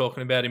 you've been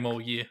talking about him all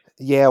year.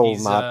 Yeah, well,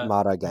 He's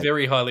Marto gave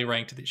very highly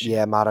ranked this year.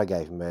 Yeah, Marto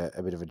gave him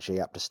a bit of a G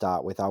up to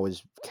start with. I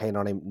was keen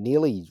on him,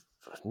 nearly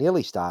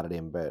started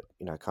him, but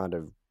kind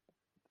of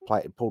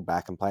pulled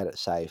back and played it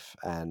safe,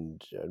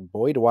 and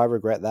boy, do I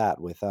regret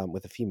that. With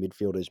a few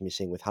midfielders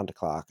missing, with Hunter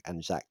Clark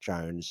and Zach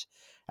Jones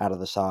out of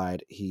the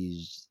side,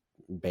 he's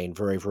been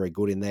very, very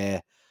good in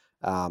there.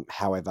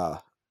 However,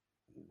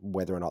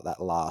 whether or not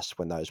that lasts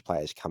when those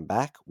players come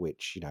back,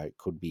 which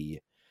could be,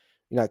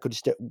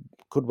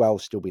 could well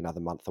still be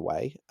another month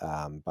away.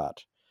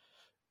 But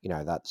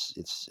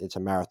it's a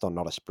marathon,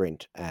 not a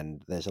sprint,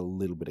 and there's a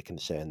little bit of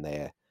concern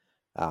there.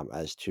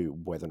 As to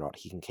whether or not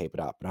he can keep it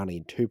up, but only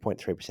in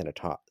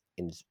 2.3%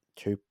 in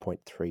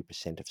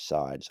 2.3% of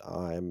sides.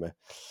 I'm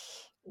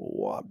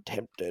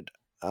tempted.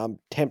 I'm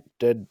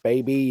tempted,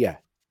 baby.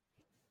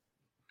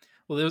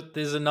 Well,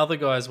 there's another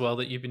guy as well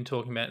that you've been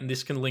talking about, and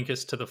this can link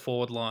us to the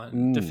forward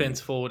line, defense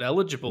forward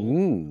eligible.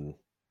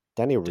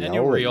 Daniel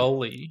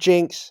Rioli.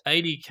 Jinx.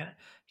 80k.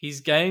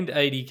 He's gained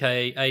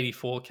 80k,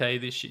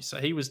 84k this year, so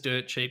he was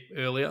dirt cheap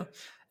earlier, and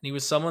he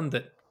was someone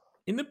that,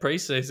 in the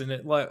preseason,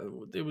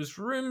 there was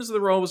rumors the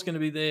role was going to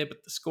be there,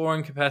 but the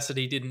scoring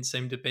capacity didn't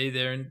seem to be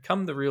there. And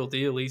come the real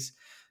deal, he's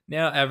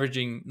now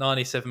averaging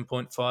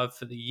 97.5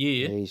 for the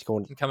year. Yeah, he's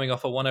gone, coming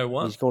off a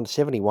 101. He's gone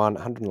 71,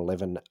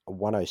 111,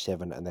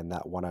 107, and then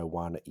that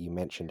 101 you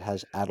mentioned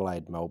has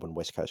Adelaide, Melbourne,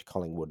 West Coast,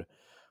 Collingwood,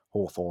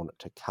 Hawthorn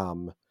to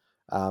come.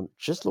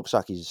 Just looks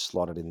like he's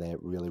slotted in there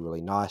really,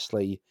 really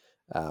nicely,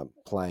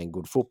 playing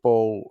good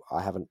football.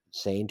 I haven't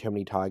seen too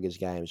many Tigers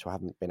games, so I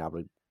haven't been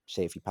able to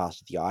see if he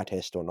passes the eye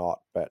test or not,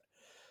 but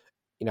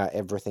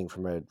everything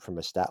from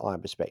a stat line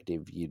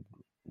perspective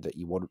that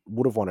you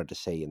would have wanted to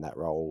see in that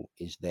role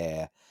is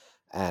there,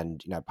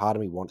 and part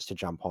of me wants to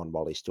jump on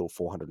while he's still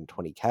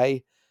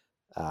 420k.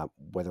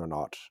 Whether or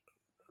not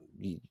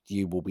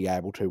you will be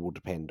able to will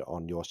depend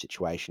on your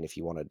situation. If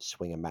you wanted to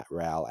swing a Matt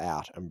Rowell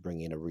out and bring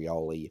in a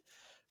Rioli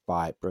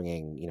by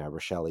bringing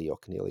Rochelle or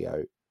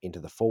Canelio into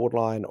the forward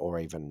line, or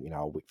even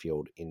a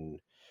Whitfield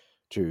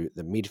into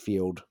the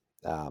midfield.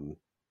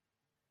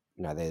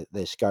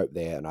 There's scope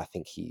there, and I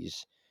think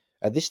he's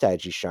at this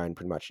stage, he's shown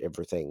pretty much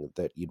everything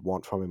that you'd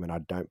want from him, and I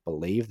don't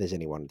believe there's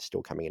anyone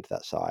still coming into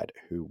that side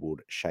who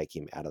would shake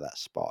him out of that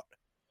spot.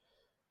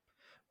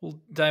 Well,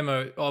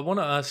 Damo, I want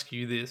to ask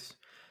you this.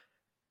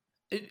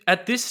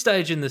 At this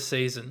stage in the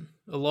season,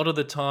 a lot of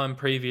the time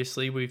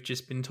previously, we've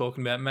just been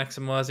talking about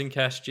maximizing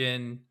cash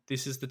gen.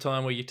 This is the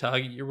time where you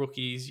target your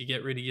rookies, you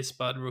get rid of your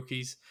spud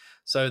rookies,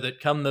 so that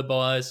come the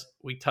buys,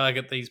 we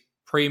target these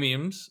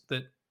premiums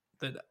that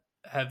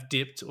have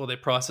dipped or their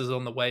prices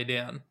on the way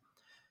down.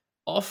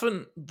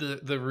 Often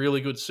the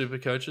really good super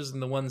coaches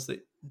and the ones that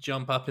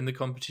jump up in the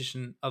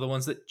competition are the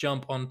ones that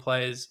jump on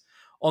players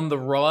on the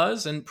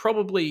rise and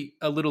probably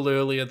a little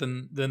earlier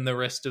than the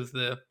rest of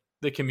the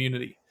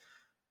community.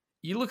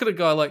 You look at a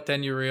guy like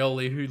Daniel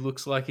Rioli who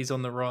looks like he's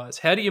on the rise.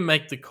 How do you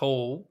make the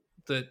call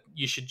that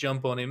you should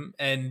jump on him?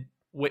 And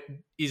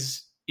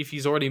if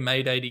he's already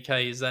made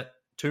 80K, is that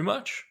too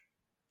much?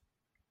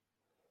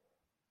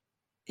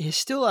 He's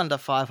still under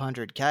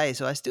 500K,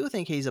 so I still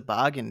think he's a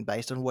bargain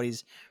based on what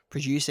he's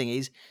producing.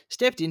 He's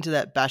stepped into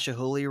that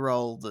Bashahuli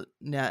role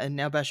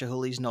now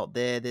Bashahuli's not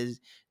there.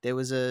 There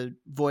was a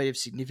void of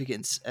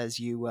significance, as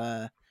you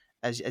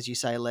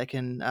say, Lek.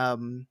 And I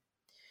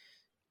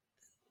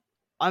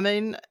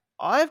mean,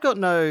 I've got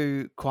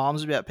no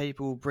qualms about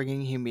people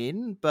bringing him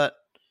in, but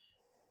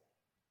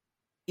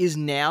is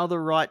now the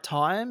right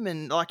time?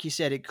 And like you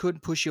said, it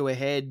could push you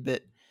ahead,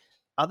 but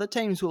other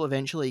teams will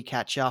eventually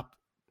catch up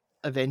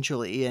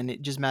eventually, and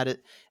it just matters.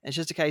 It's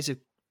just a case of,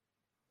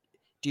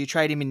 do you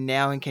trade him in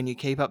now, and can you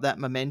keep up that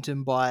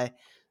momentum by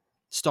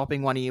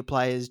stopping one of your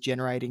players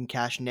generating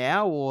cash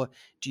now, or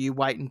do you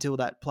wait until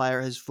that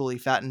player has fully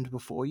fattened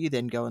before you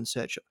then go and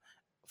search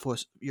for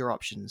your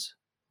options?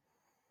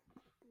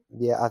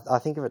 Yeah, I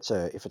think if it's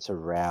a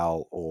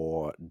Raul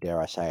or,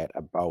 dare I say it,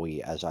 a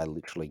Bowie, as I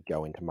literally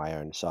go into my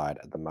own side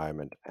at the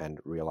moment and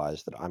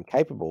realise that I'm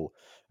capable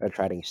of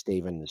trading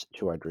Stevens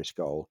to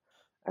O'Driscoll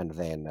and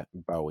then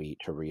Bowie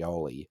to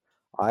Rioli,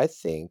 I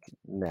think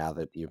now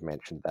that you've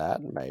mentioned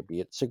that, maybe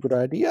it's a good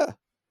idea.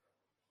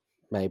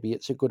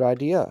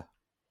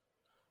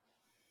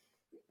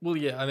 Well,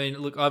 yeah, I mean,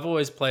 look, I've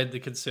always played the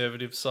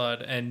conservative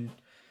side and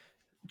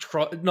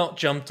not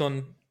jumped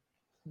on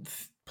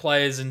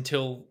players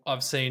until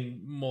I've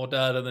seen more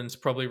data than is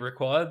probably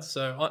required.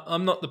 So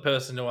I'm not the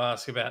person to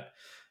ask about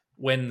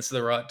when's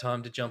the right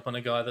time to jump on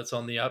a guy that's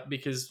on the up,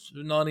 because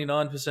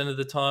 99% of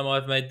the time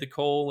I've made the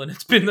call and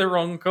it's been the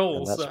wrong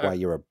call. And that's why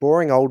you're a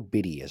boring old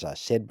biddy, as I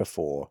said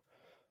before.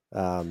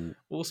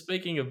 Well,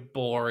 speaking of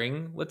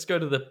boring, let's go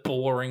to the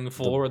boring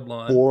forward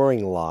line.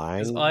 Boring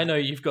line. Because I know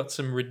you've got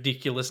some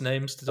ridiculous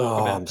names to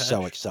talk about. I'm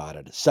so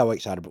excited. So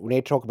excited. But we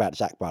need to talk about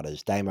Zach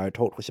Butters. Damo,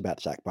 talk to us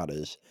about Zach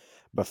Butters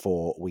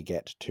before we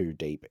get too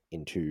deep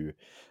into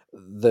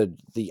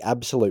the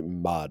absolute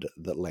mud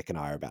that Lek and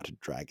I are about to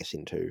drag us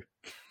into.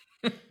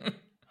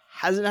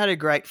 Hasn't had a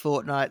great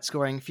fortnight,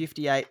 scoring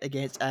 58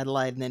 against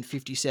Adelaide and then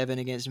 57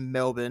 against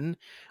Melbourne.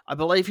 I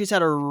believe he's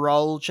had a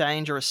role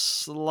change, or a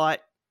slight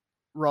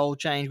role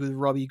change, with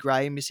Robbie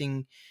Gray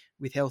missing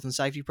with health and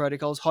safety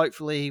protocols.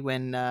 Hopefully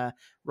when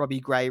Robbie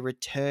Gray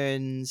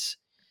returns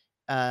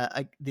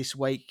this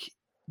week,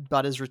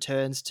 Butters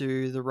returns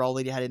to the role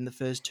that he had in the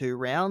first two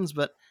rounds,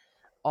 but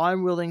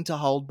I'm willing to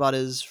hold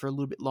Butters for a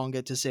little bit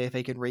longer to see if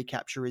he can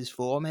recapture his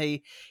form.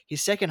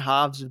 His second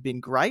halves have been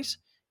great.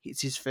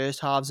 It's his first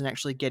halves and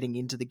actually getting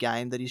into the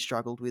game that he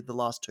struggled with the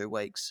last 2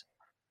 weeks.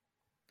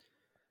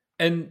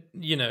 And,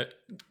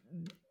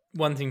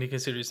 one thing to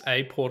consider is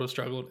A, Porter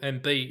struggled,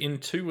 and B, in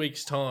 2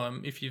 weeks'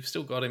 time, if you've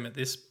still got him at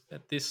this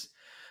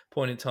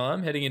point in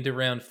time, heading into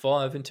round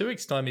 5, in 2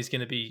 weeks' time, he's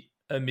going to be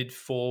a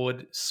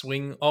mid-forward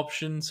swing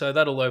option, so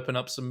that'll open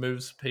up some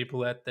moves for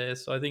people out there.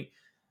 So I think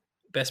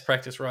best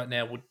practice right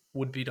now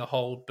would be to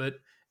hold, but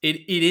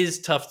it is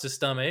tough to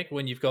stomach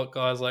when you've got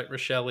guys like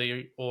Rochelle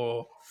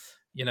or,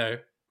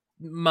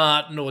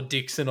 Martin or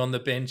Dixon on the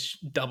bench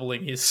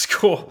doubling his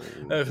score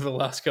over the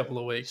last couple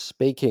of weeks.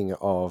 Speaking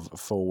of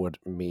forward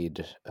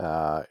mid,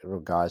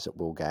 guys that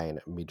will gain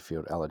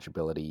midfield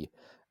eligibility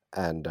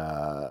and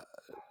are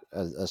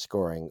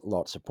scoring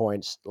lots of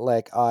points,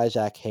 like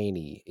Isaac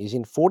Heaney is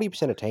in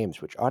 40% of teams,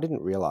 which I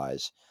didn't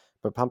realise,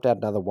 but pumped out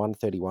another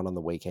 131 on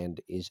the weekend,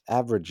 is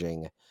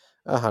averaging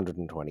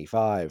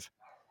 125.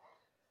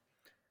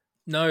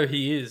 No,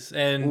 he is.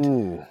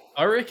 And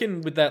I reckon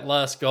with that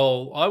last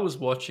goal, I was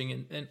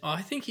watching and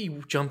I think he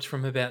jumped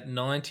from about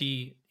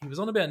 90. He was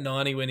on about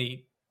 90 when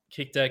he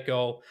kicked that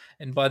goal.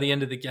 And by the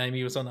end of the game,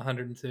 he was on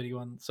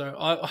 131. So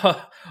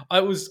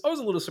I was a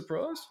little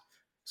surprised.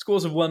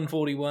 Scores of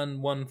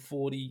 141,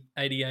 140,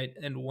 88,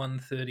 and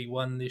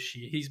 131 this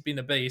year. He's been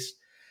a beast.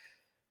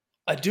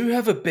 I do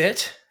have a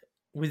bet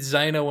with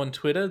Zano on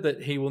Twitter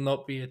that he will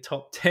not be a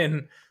top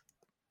 10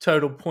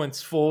 total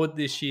points forward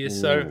this year.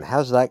 So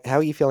how's that? How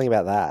are you feeling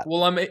about that?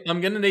 Well, I'm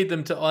going to need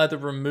them to either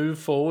remove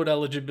forward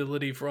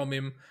eligibility from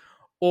him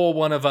or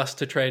one of us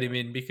to trade him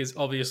in, because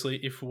obviously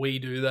if we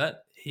do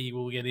that, he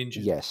will get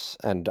injured. Yes,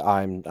 and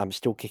I'm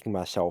still kicking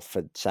myself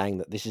for saying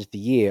that this is the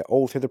year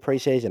all through the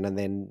preseason and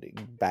then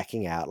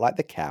backing out like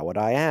the coward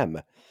I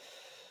am.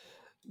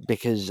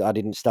 because I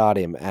didn't start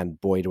him, and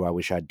boy, do I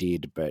wish I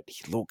did. But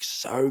he looks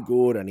so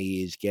good, and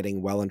he is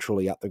getting well and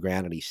truly up the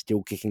ground, and he's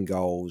still kicking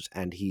goals,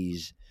 and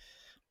he's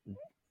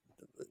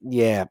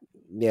yeah.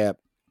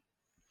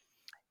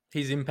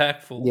 He's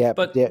impactful. Yeah,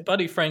 But yeah.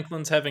 Buddy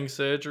Franklin's having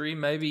surgery.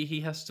 Maybe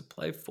he has to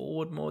play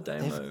forward more,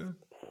 Damo.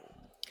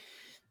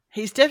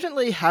 He's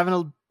definitely having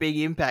a big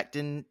impact,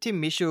 and Tim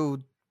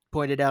Mitchell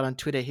pointed out on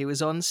Twitter he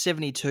was on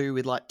 72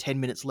 with like 10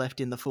 minutes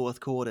left in the fourth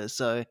quarter,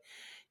 so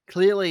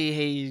clearly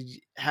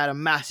he had a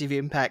massive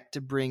impact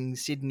to bring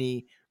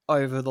Sydney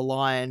over the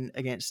line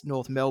against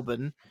North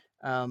Melbourne.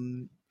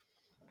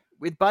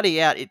 With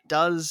Buddy out, it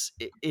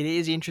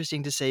is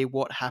interesting to see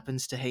what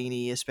happens to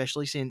Heaney,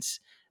 especially since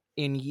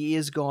in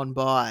years gone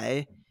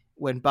by,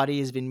 when Buddy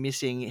has been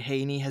missing,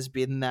 Heaney has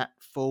been that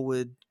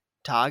forward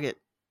target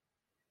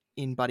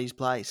in Buddy's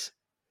place.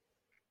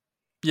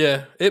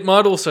 Yeah, it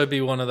might also be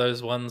one of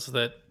those ones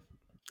that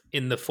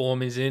in the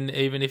form he's in,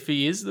 even if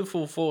he is the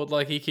full forward,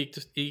 like he kicked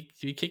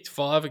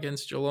 5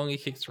 against Geelong, he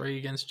kicked 3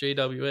 against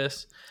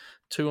GWS,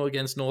 2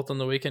 against North on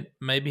the weekend.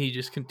 Maybe he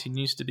just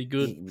continues to be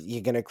good.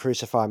 You're going to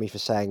crucify me for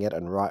saying it,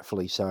 and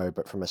rightfully so,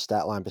 but from a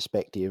stat line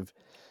perspective,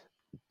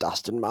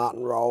 Dustin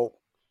Martin role.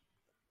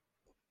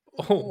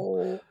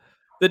 Oh.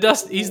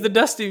 He's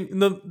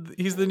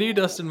the new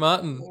Dustin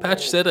Martin.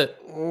 Patch said it.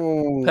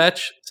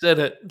 Patch said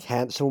it.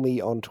 Cancel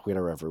me on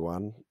Twitter,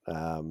 everyone.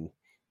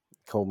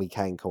 Call me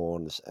Kane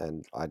Corns,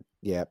 and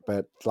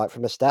but like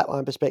from a stat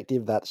line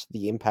perspective, that's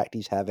the impact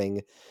he's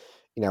having.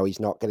 You know, he's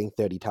not getting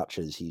 30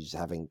 touches; he's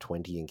having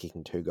 20 and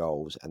kicking 2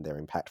 goals, and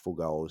they're impactful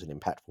goals and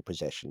impactful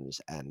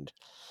possessions. And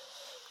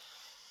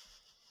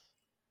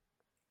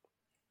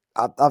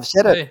I've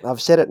said it.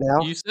 I've said it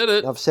now. You said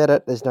it. I've said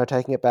it. There's no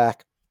taking it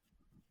back.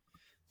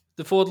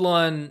 The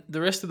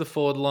rest of the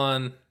forward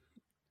line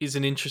is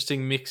an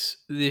interesting mix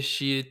this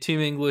year. Tim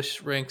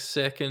English ranks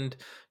 2nd,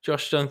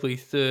 Josh Dunkley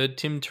 3rd,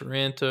 Tim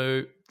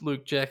Taranto,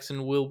 Luke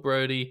Jackson, Will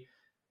Brodie,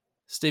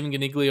 Stephen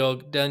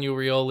Gnigliog, Daniel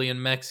Rioli,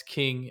 and Max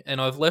King. And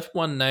I've left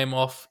one name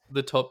off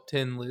the top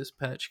 10 list,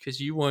 Patch,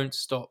 because you won't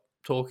stop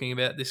talking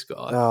about this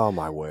guy. Oh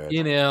my word!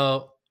 In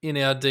our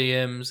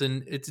DMs,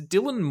 and it's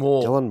Dylan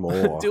Moore.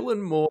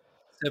 Dylan Moore.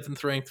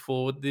 7th ranked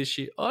forward this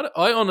year.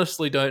 I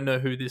honestly don't know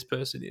who this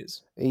person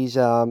is. He's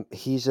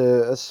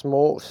a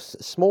small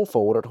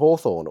forward at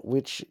Hawthorn,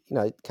 which, you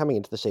know, coming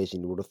into the season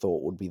you would have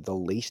thought would be the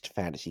least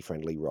fantasy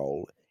friendly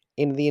role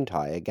in the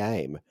entire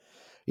game.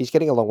 He's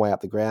getting a long way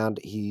up the ground.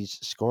 He's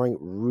scoring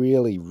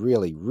really,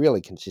 really,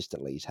 really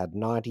consistently. He's had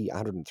 90,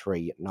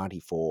 103,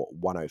 94,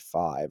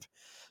 105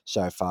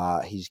 so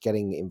far. He's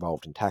getting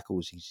involved in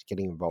tackles. He's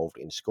getting involved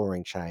in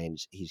scoring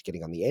chains. He's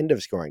getting on the end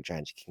of scoring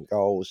chains, kicking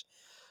goals.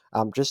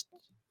 Just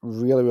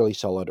really, really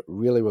solid,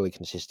 really, really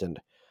consistent.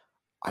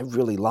 I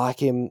really like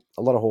him.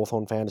 A lot of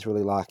Hawthorn fans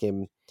really like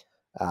him.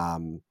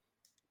 You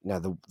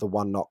know, the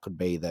one knock could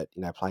be that,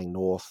 you know, playing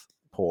North,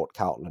 Port,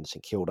 Carlton, and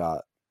St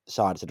Kilda,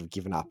 sides that have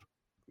given up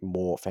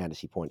more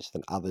fantasy points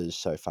than others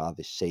so far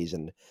this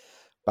season.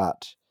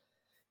 But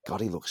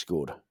God, he looks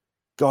good.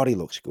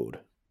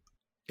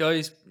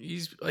 Guys,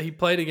 he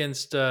played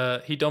against.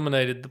 He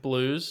dominated the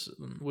Blues.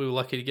 We were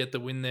lucky to get the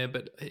win there,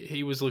 but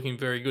he was looking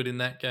very good in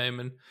that game,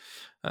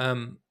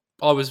 and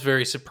I was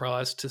very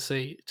surprised to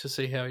see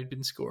how he'd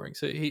been scoring.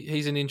 So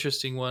he's an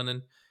interesting one,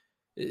 and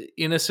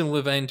in a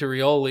similar vein to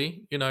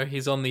Rioli, you know,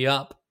 he's on the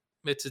up.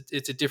 It's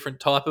a different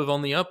type of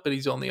on the up, but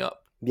he's on the up.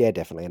 Yeah,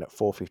 definitely. And at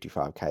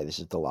 $455K, this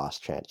is the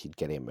last chance you'd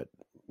get him at,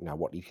 you know,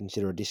 what you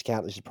consider a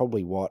discount. This is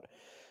probably what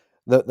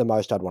the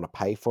most I'd want to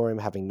pay for him,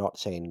 having not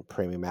seen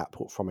premium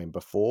output from him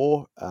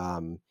before.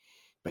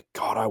 But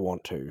God, I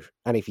want to.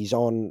 And if he's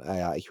on,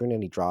 if you're in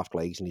any draft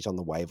leagues and he's on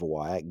the waiver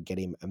wire, get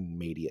him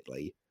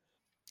immediately.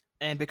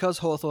 And because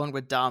Hawthorn were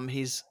dumb,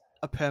 he's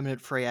a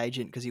permanent free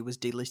agent because he was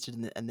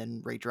delisted and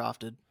then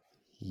redrafted.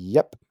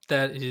 Yep.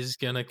 That is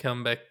going to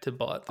come back to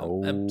bite them.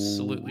 Oh,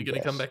 absolutely going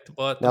to come back to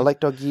bite them. Now,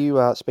 Lecdog,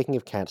 you speaking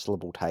of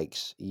cancelable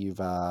takes, you've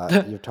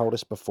told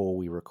us before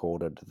we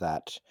recorded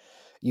that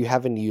you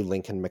have a new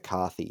Lincoln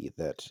McCarthy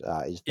that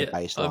is the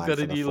baseline. I've got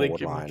for a the new forward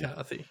Lincoln line.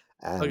 McCarthy.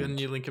 And I got a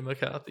new Lincoln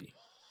McCarthy.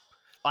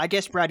 I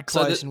guess Brad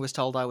Close was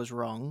told I was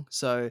wrong.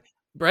 So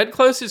Brad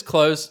Close is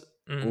close.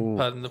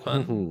 Pardon the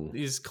pun.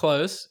 Is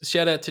close.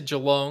 Shout out to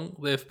Geelong.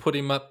 They've put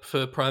him up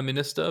for Prime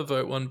Minister.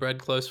 Vote 1 Brad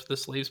Close for the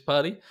Sleeves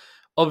Party.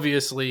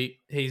 Obviously,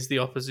 he's the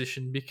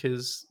opposition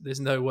because there's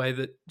no way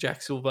that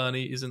Jack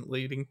Silvani isn't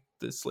leading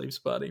the Sleeves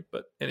Party.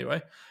 But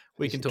anyway,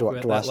 we can talk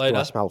about that later. Do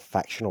I smell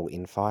factional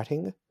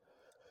infighting?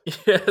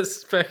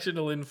 Yes,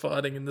 factional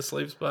infighting in the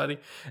Sleeves Party.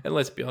 And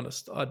let's be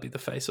honest, I'd be the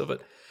face of it.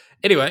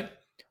 Anyway,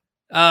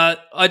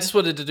 I just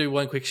wanted to do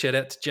one quick shout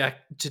out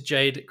to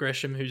Jade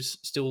Gresham, who's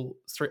still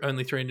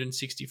only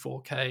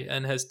 364k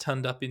and has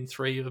turned up in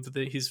 3 of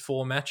his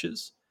 4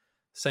 matches.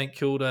 St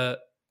Kilda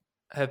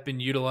have been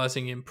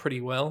utilising him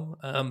pretty well.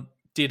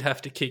 Did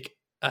have to kick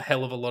a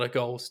hell of a lot of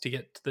goals to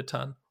get to the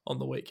ton on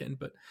the weekend,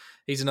 but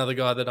he's another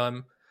guy that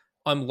I'm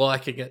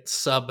liking at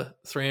sub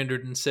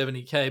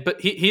 370k.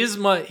 But here's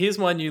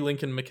my new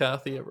Lincoln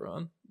McCarthy,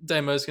 everyone.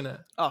 Damo's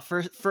gonna. Oh,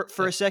 for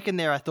a second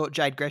there, I thought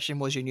Jade Gresham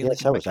was your new Yeah,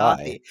 Lincoln so was I.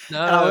 McCarthy. No,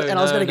 And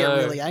I was going to no.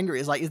 get really angry.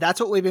 It's like, is that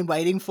what we've been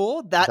waiting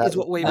for? That is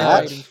what we've been No.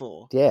 waiting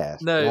for. Yeah.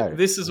 No,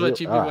 this is what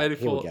Here- you've been all right, waiting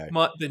here we for.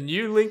 go. The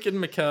new Lincoln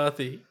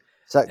McCarthy.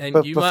 So, And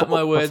but you before, mark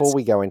my words. before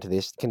we go into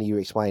this, can you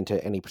explain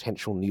to any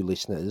potential new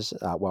listeners,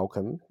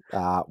 welcome,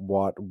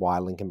 why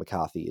Lincoln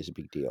McCarthy is a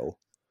big deal?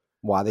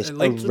 Why this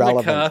Lincoln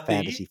irrelevant McCarthy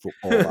fantasy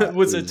footballer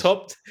was is... a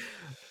top.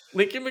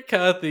 Lincoln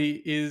McCarthy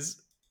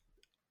is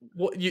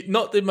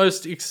not the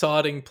most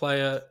exciting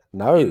player.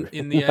 No,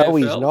 in the no,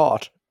 he's AFL?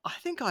 not. I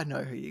think I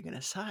know who you're going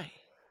to say.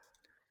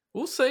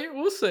 We'll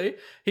see.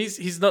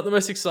 He's not the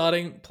most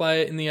exciting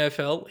player in the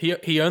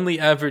AFL. He only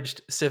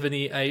averaged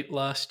 78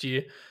 last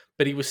year,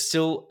 but he was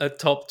still a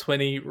top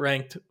 20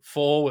 ranked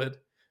forward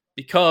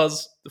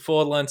because the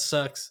forward line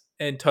sucks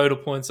and total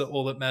points are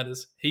all that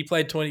matters. He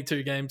played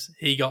 22 games.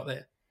 He got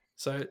there.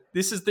 So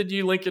this is the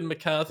new Lincoln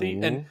McCarthy,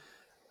 and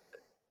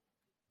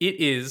it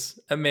is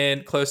a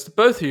man close to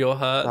both of your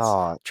hearts.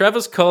 Oh.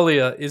 Travis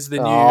Collier is the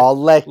new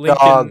let Lincoln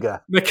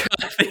dog.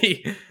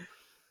 McCarthy.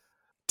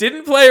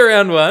 Didn't play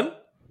round one.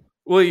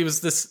 Well,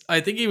 I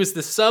think he was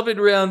the sub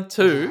in round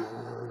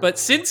 2. But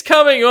since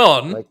coming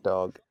on, Let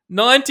dog.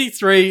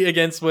 93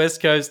 against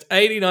West Coast,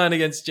 89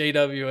 against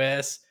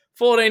GWS,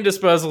 14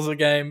 disposals a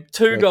game,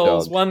 2 Let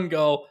goals, dog. 1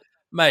 goal.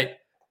 Mate,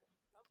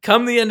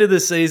 come the end of the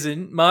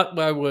season, mark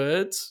my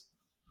words,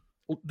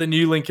 the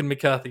new Lincoln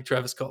McCarthy,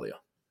 Travis Collier.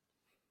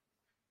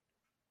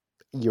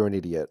 You're an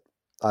idiot.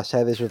 I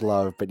say this with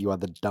love, but you are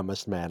the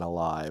dumbest man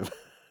alive.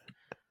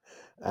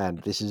 And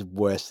this is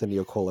worse than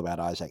your call about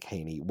Isaac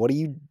Heaney. What are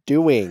you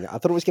doing? I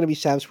thought it was going to be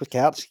Sam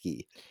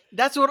Switkowski.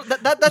 That's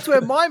that's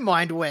where my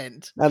mind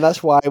went. And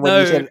that's why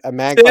when you said a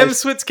man Sam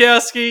close...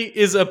 Switkowski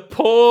is a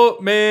poor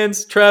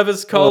man's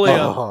Travis Collier.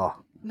 Oh,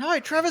 No,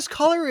 Travis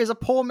Collier is a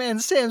poor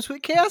man's Sam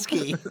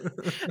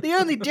Switkowski. The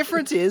only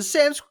difference is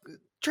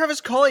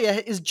Travis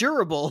Collier is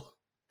durable.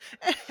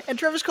 And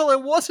Travis Collier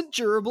wasn't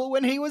durable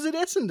when he was at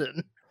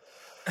Essendon.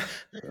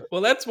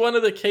 Well, that's one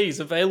of the keys.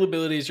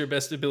 Availability is your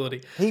best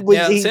ability. he was,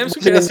 Now, he Sam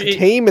wasn't in the Switkowski-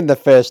 team in the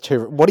first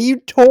 2. What are you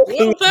talking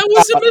Well, that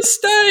was a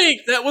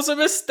mistake. That was a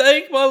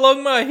mistake by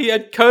Longmire. He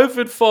had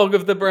COVID fog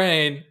of the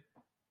brain.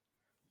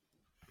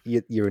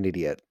 You're an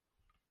idiot.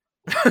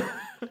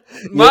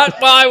 Mark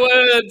my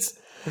words.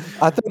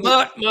 I thought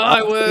Mark I my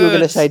thought you were going to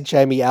words. say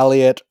Jamie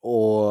Elliott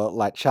or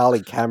like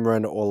Charlie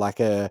Cameron or like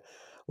a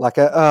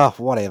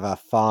whatever,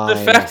 fine.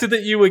 The fact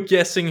that you were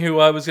guessing who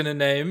I was going to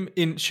name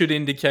should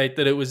indicate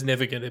that it was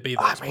never going to be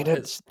those I mean,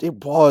 players.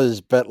 it was,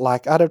 but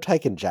like I'd have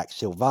taken Jack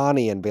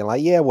Silvani and been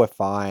like, yeah, we're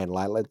fine.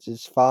 Like,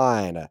 it's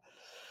fine.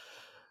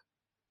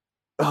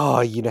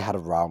 Oh, you know how to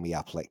rile me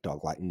up, Lek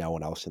Dog, like no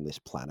one else in this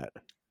planet.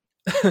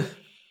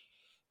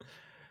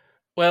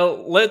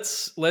 Well,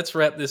 let's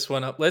wrap this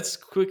one up. Let's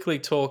quickly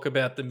talk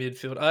about the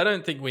midfield. I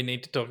don't think we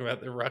need to talk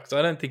about the rucks.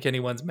 I don't think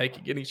anyone's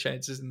making any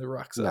changes in the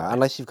rucks. No, are they?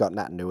 unless you've got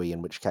Nat Nui,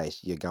 in which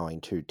case you're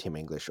going to Tim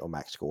English or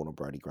Max Gawn or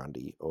Brody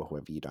Grundy or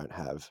whoever you don't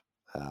have.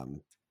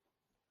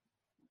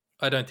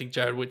 I don't think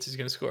Jared Witts is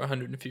going to score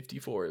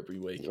 154 every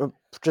week.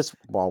 Just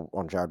while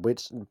on Jared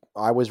Witts,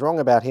 I was wrong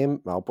about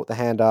him. I'll put the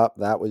hand up.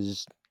 I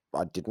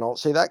did not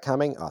see that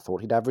coming. I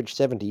thought he'd average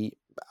 70.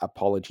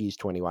 Apologies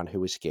to anyone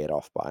who was scared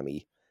off by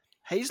me.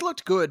 He's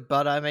looked good,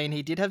 but I mean,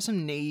 he did have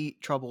some knee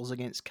troubles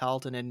against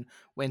Carlton and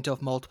went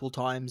off multiple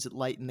times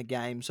late in the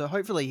game. So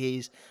hopefully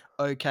he's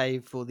okay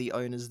for the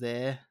owners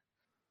there.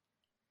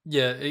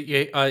 Yeah,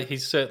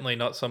 he's certainly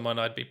not someone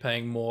I'd be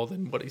paying more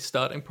than what his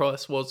starting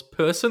price was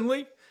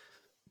personally.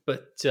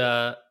 But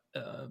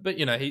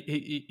you know,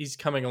 he's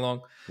coming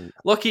along.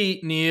 Lockie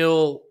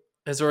Neal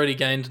has already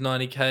gained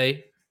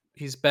 90k.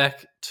 He's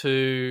back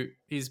to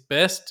his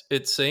best,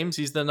 it seems.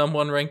 He's the number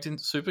 1 ranked in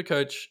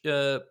Supercoach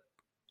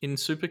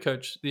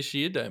this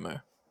year, Damo.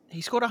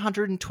 He scored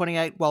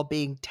 128 while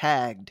being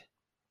tagged.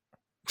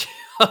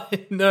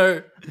 I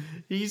know.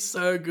 He's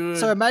so good.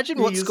 So imagine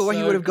what score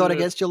he would have got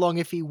against Geelong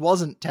if he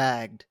wasn't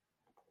tagged.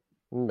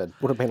 It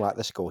would have been like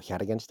the score he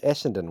had against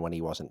Essendon when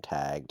he wasn't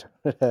tagged.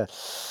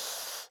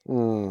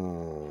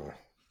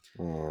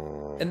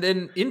 And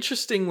then,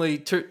 interestingly,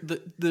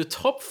 the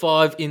top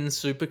 5 in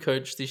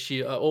Supercoach this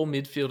year are all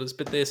midfielders,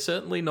 but they're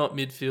certainly not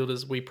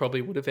midfielders we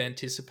probably would have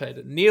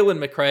anticipated. Neil and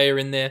McRae are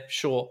in there,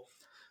 sure.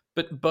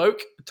 But Boak,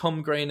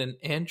 Tom Green, and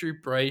Andrew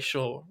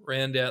Brayshaw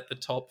round out the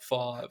top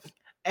 5.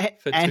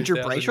 For Andrew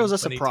Brayshaw's a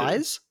 2022.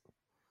 surprise?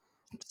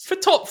 For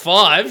top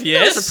 5,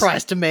 yes. Not a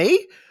surprise to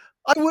me.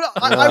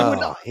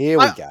 Here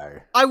we go.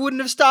 I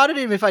wouldn't have started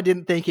him if I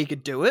didn't think he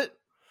could do it.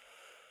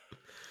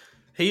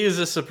 He is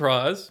a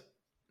surprise.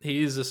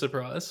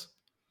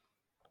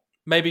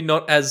 Maybe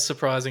not as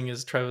surprising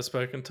as Travis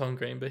Boak and Tom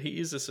Green, but he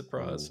is a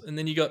surprise. And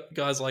then you got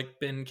guys like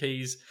Ben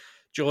Keys,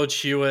 George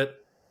Hewitt,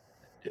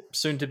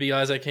 soon to be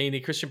Isaac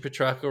Heaney, Christian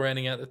Petrarca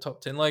rounding out the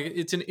top 10. Like,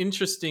 it's an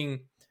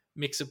interesting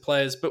mix of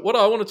players. But what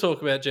I want to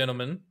talk about,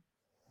 gentlemen,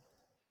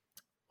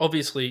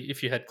 obviously,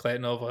 if you had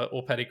Clayton-Nova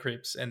or Paddy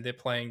Cripps and they're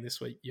playing this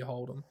week, you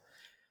hold them.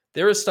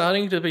 There are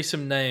starting to be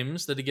some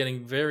names that are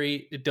getting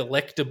very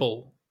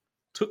delectable.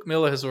 Took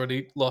Miller has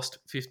already lost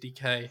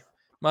 50k.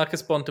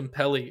 Marcus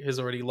Bontempelli has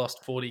already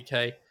lost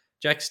 40k.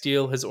 Jack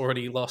Steele has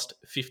already lost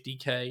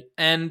 50k.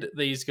 And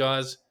these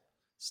guys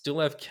still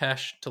have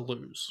cash to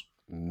lose.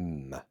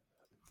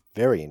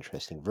 Very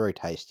interesting, very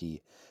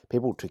tasty.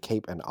 People to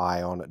keep an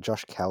eye on.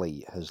 Josh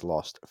Kelly has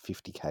lost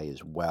 50k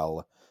as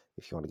well,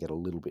 if you want to get a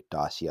little bit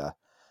dicier.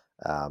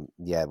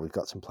 We've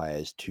got some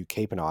players to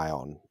keep an eye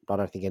on. I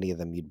don't think any of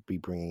them you'd be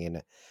bringing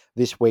in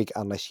this week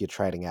unless you're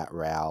trading out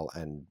Raul,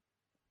 and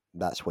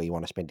that's where you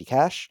want to spend your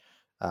cash.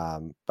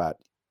 But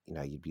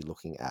you'd be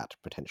looking at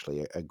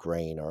potentially a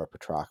Green or a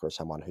Petrarca or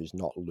someone who's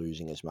not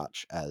losing as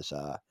much as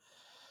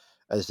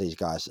these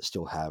guys that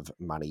still have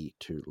money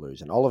to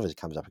lose. And Oliver's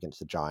comes up against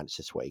the Giants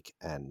this week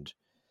and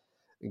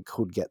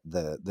could get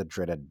the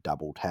dreaded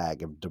double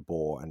tag of De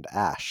Boer and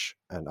Ash.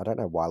 And I don't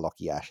know why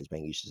Lockie Ash is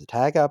being used as a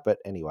tagger, but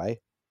anyway,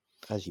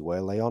 as you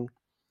were, Leon.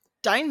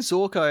 Dane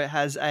Zorko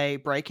has a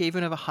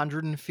break-even of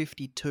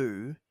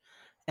 152,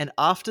 and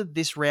after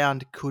this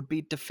round could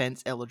be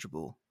defense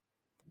eligible.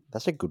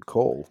 That's a good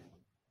call.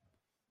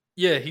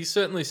 Yeah, he's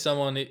certainly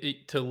someone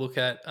to look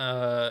at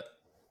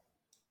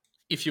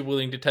if you're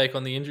willing to take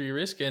on the injury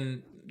risk.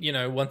 And,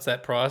 once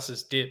that price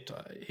is dipped,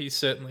 he's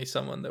certainly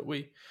someone that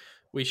we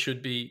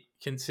should be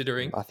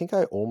considering. I think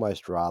I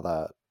almost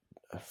rather,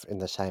 in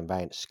the same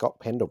vein, Scott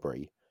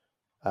Pendlebury,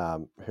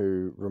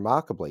 who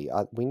remarkably,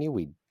 we knew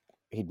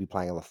he'd be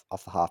playing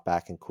off the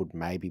halfback and could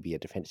maybe be a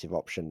defensive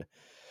option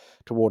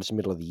towards the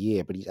middle of the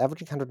year, but he's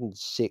averaging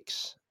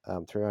 106,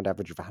 3-round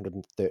average of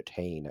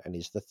 113, and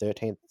is the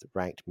 13th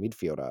ranked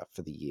midfielder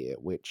for the year,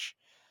 which,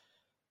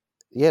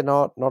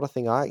 not a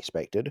thing I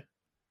expected.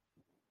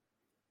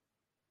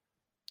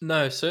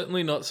 No,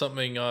 certainly not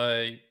something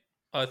I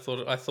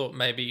thought. I thought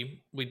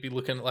maybe we'd be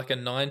looking at like a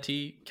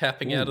 90,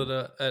 capping out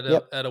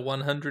at a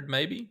 100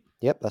 maybe.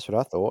 Yep, that's what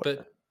I thought.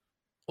 But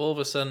all of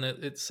a sudden,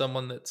 it's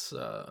someone that's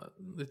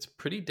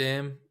pretty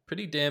damn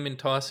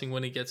enticing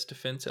when he gets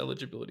defense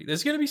eligibility.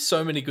 There's going to be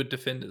so many good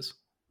defenders.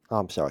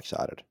 I'm so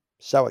excited.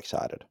 So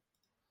excited.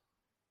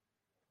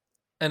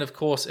 And of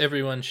course,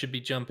 everyone should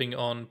be jumping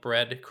on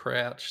Brad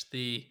Crouch,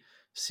 the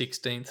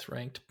 16th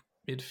ranked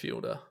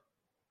midfielder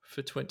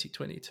for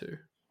 2022.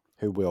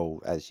 Who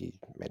will, as you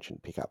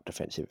mentioned, pick up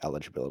defensive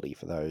eligibility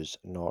for those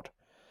not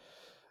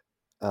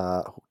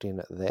hooked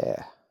in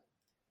there.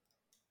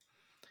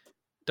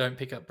 Don't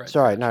pick up Brad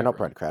Sorry, Crouch. no, not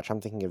Brad Crouch. I'm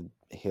thinking of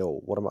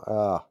Hill. What am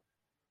I?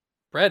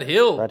 Brad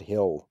Hill. Brad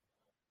Hill.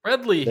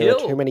 Bradley There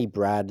Hill. are too many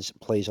Brads.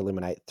 Please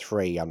eliminate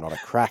 3. I'm not a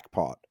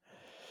crackpot.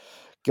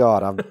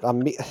 God,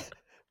 I'm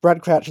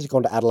Brad Crouch has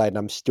gone to Adelaide, and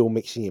I'm still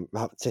mixing him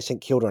up to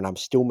St Kilda, and I'm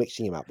still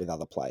mixing him up with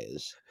other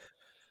players.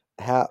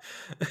 How?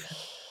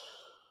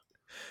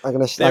 I'm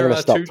gonna stop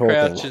talking.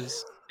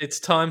 Crouches. It's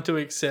time to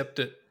accept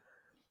it.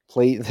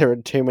 Please, there are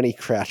too many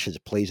Crouches.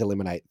 Please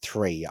eliminate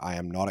 3. I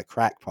am not a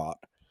crackpot.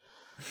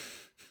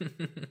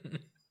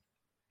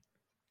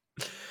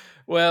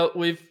 Well,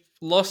 we've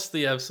lost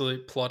the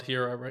absolute plot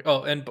hero.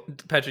 Oh, and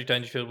Patrick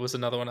Dangerfield was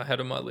another one I had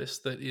on my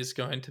list that is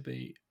going to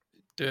be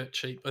dirt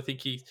cheap. I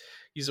think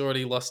he's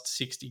already lost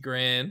 60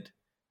 grand.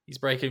 His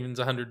break-even's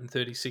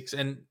 136.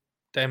 And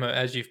Damo,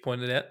 as you've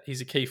pointed out,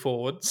 he's a key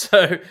forward,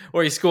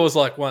 or he scores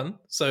like 1.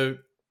 So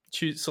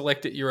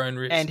select at your own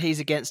risk. And he's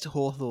against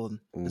Hawthorn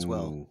as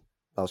well.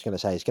 I was going to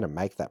say he's going to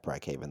make that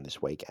break-even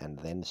this week and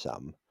then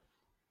some.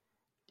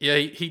 Yeah,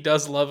 he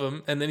does love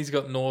him. And then he's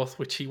got North,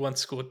 which he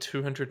once scored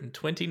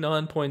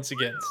 229 points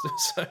against.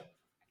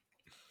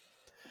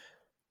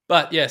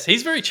 But yes,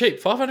 he's very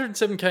cheap,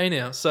 507k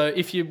now. So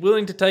if you're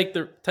willing to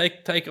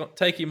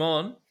take him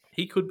on,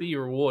 he could be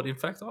your reward. In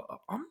fact,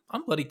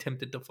 I'm bloody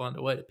tempted to find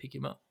a way to pick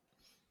him up.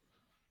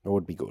 It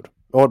would be good.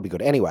 It would be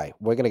good. Anyway,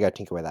 we're going to go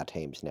tinker with our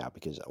teams now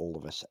because all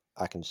of us,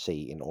 I can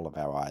see in all of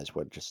our eyes,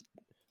 we're just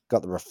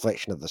got the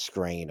reflection of the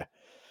screen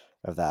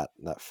of that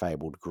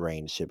fabled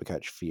green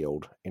Supercoach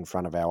field in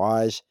front of our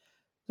eyes.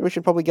 So we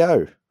should probably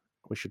go.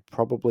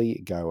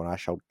 And I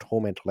shall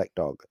torment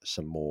Lekdog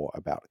some more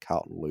about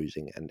Carlton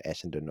losing and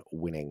Essendon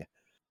winning.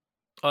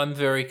 I'm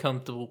very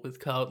comfortable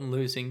with Carlton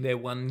losing their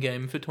 1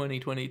 game for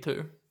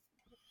 2022.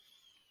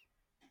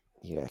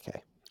 Yeah,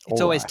 okay.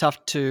 It's always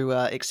tough to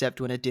accept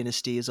when a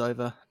dynasty is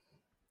over.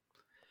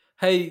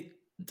 Hey,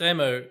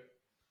 Damo,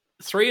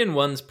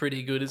 3-1's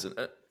pretty good, isn't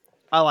it?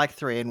 I like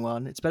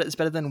 3-1. It's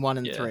better than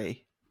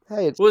 1-3.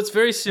 Hey, it's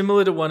very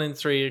similar to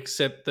 1-3,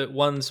 except that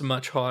 1's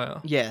much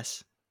higher.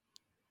 Yes.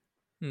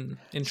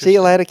 See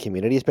you later,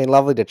 community. It's been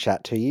lovely to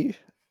chat to you.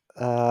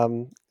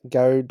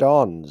 Go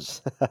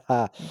Dons.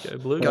 Go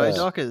Blues. Go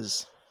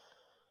Dockers.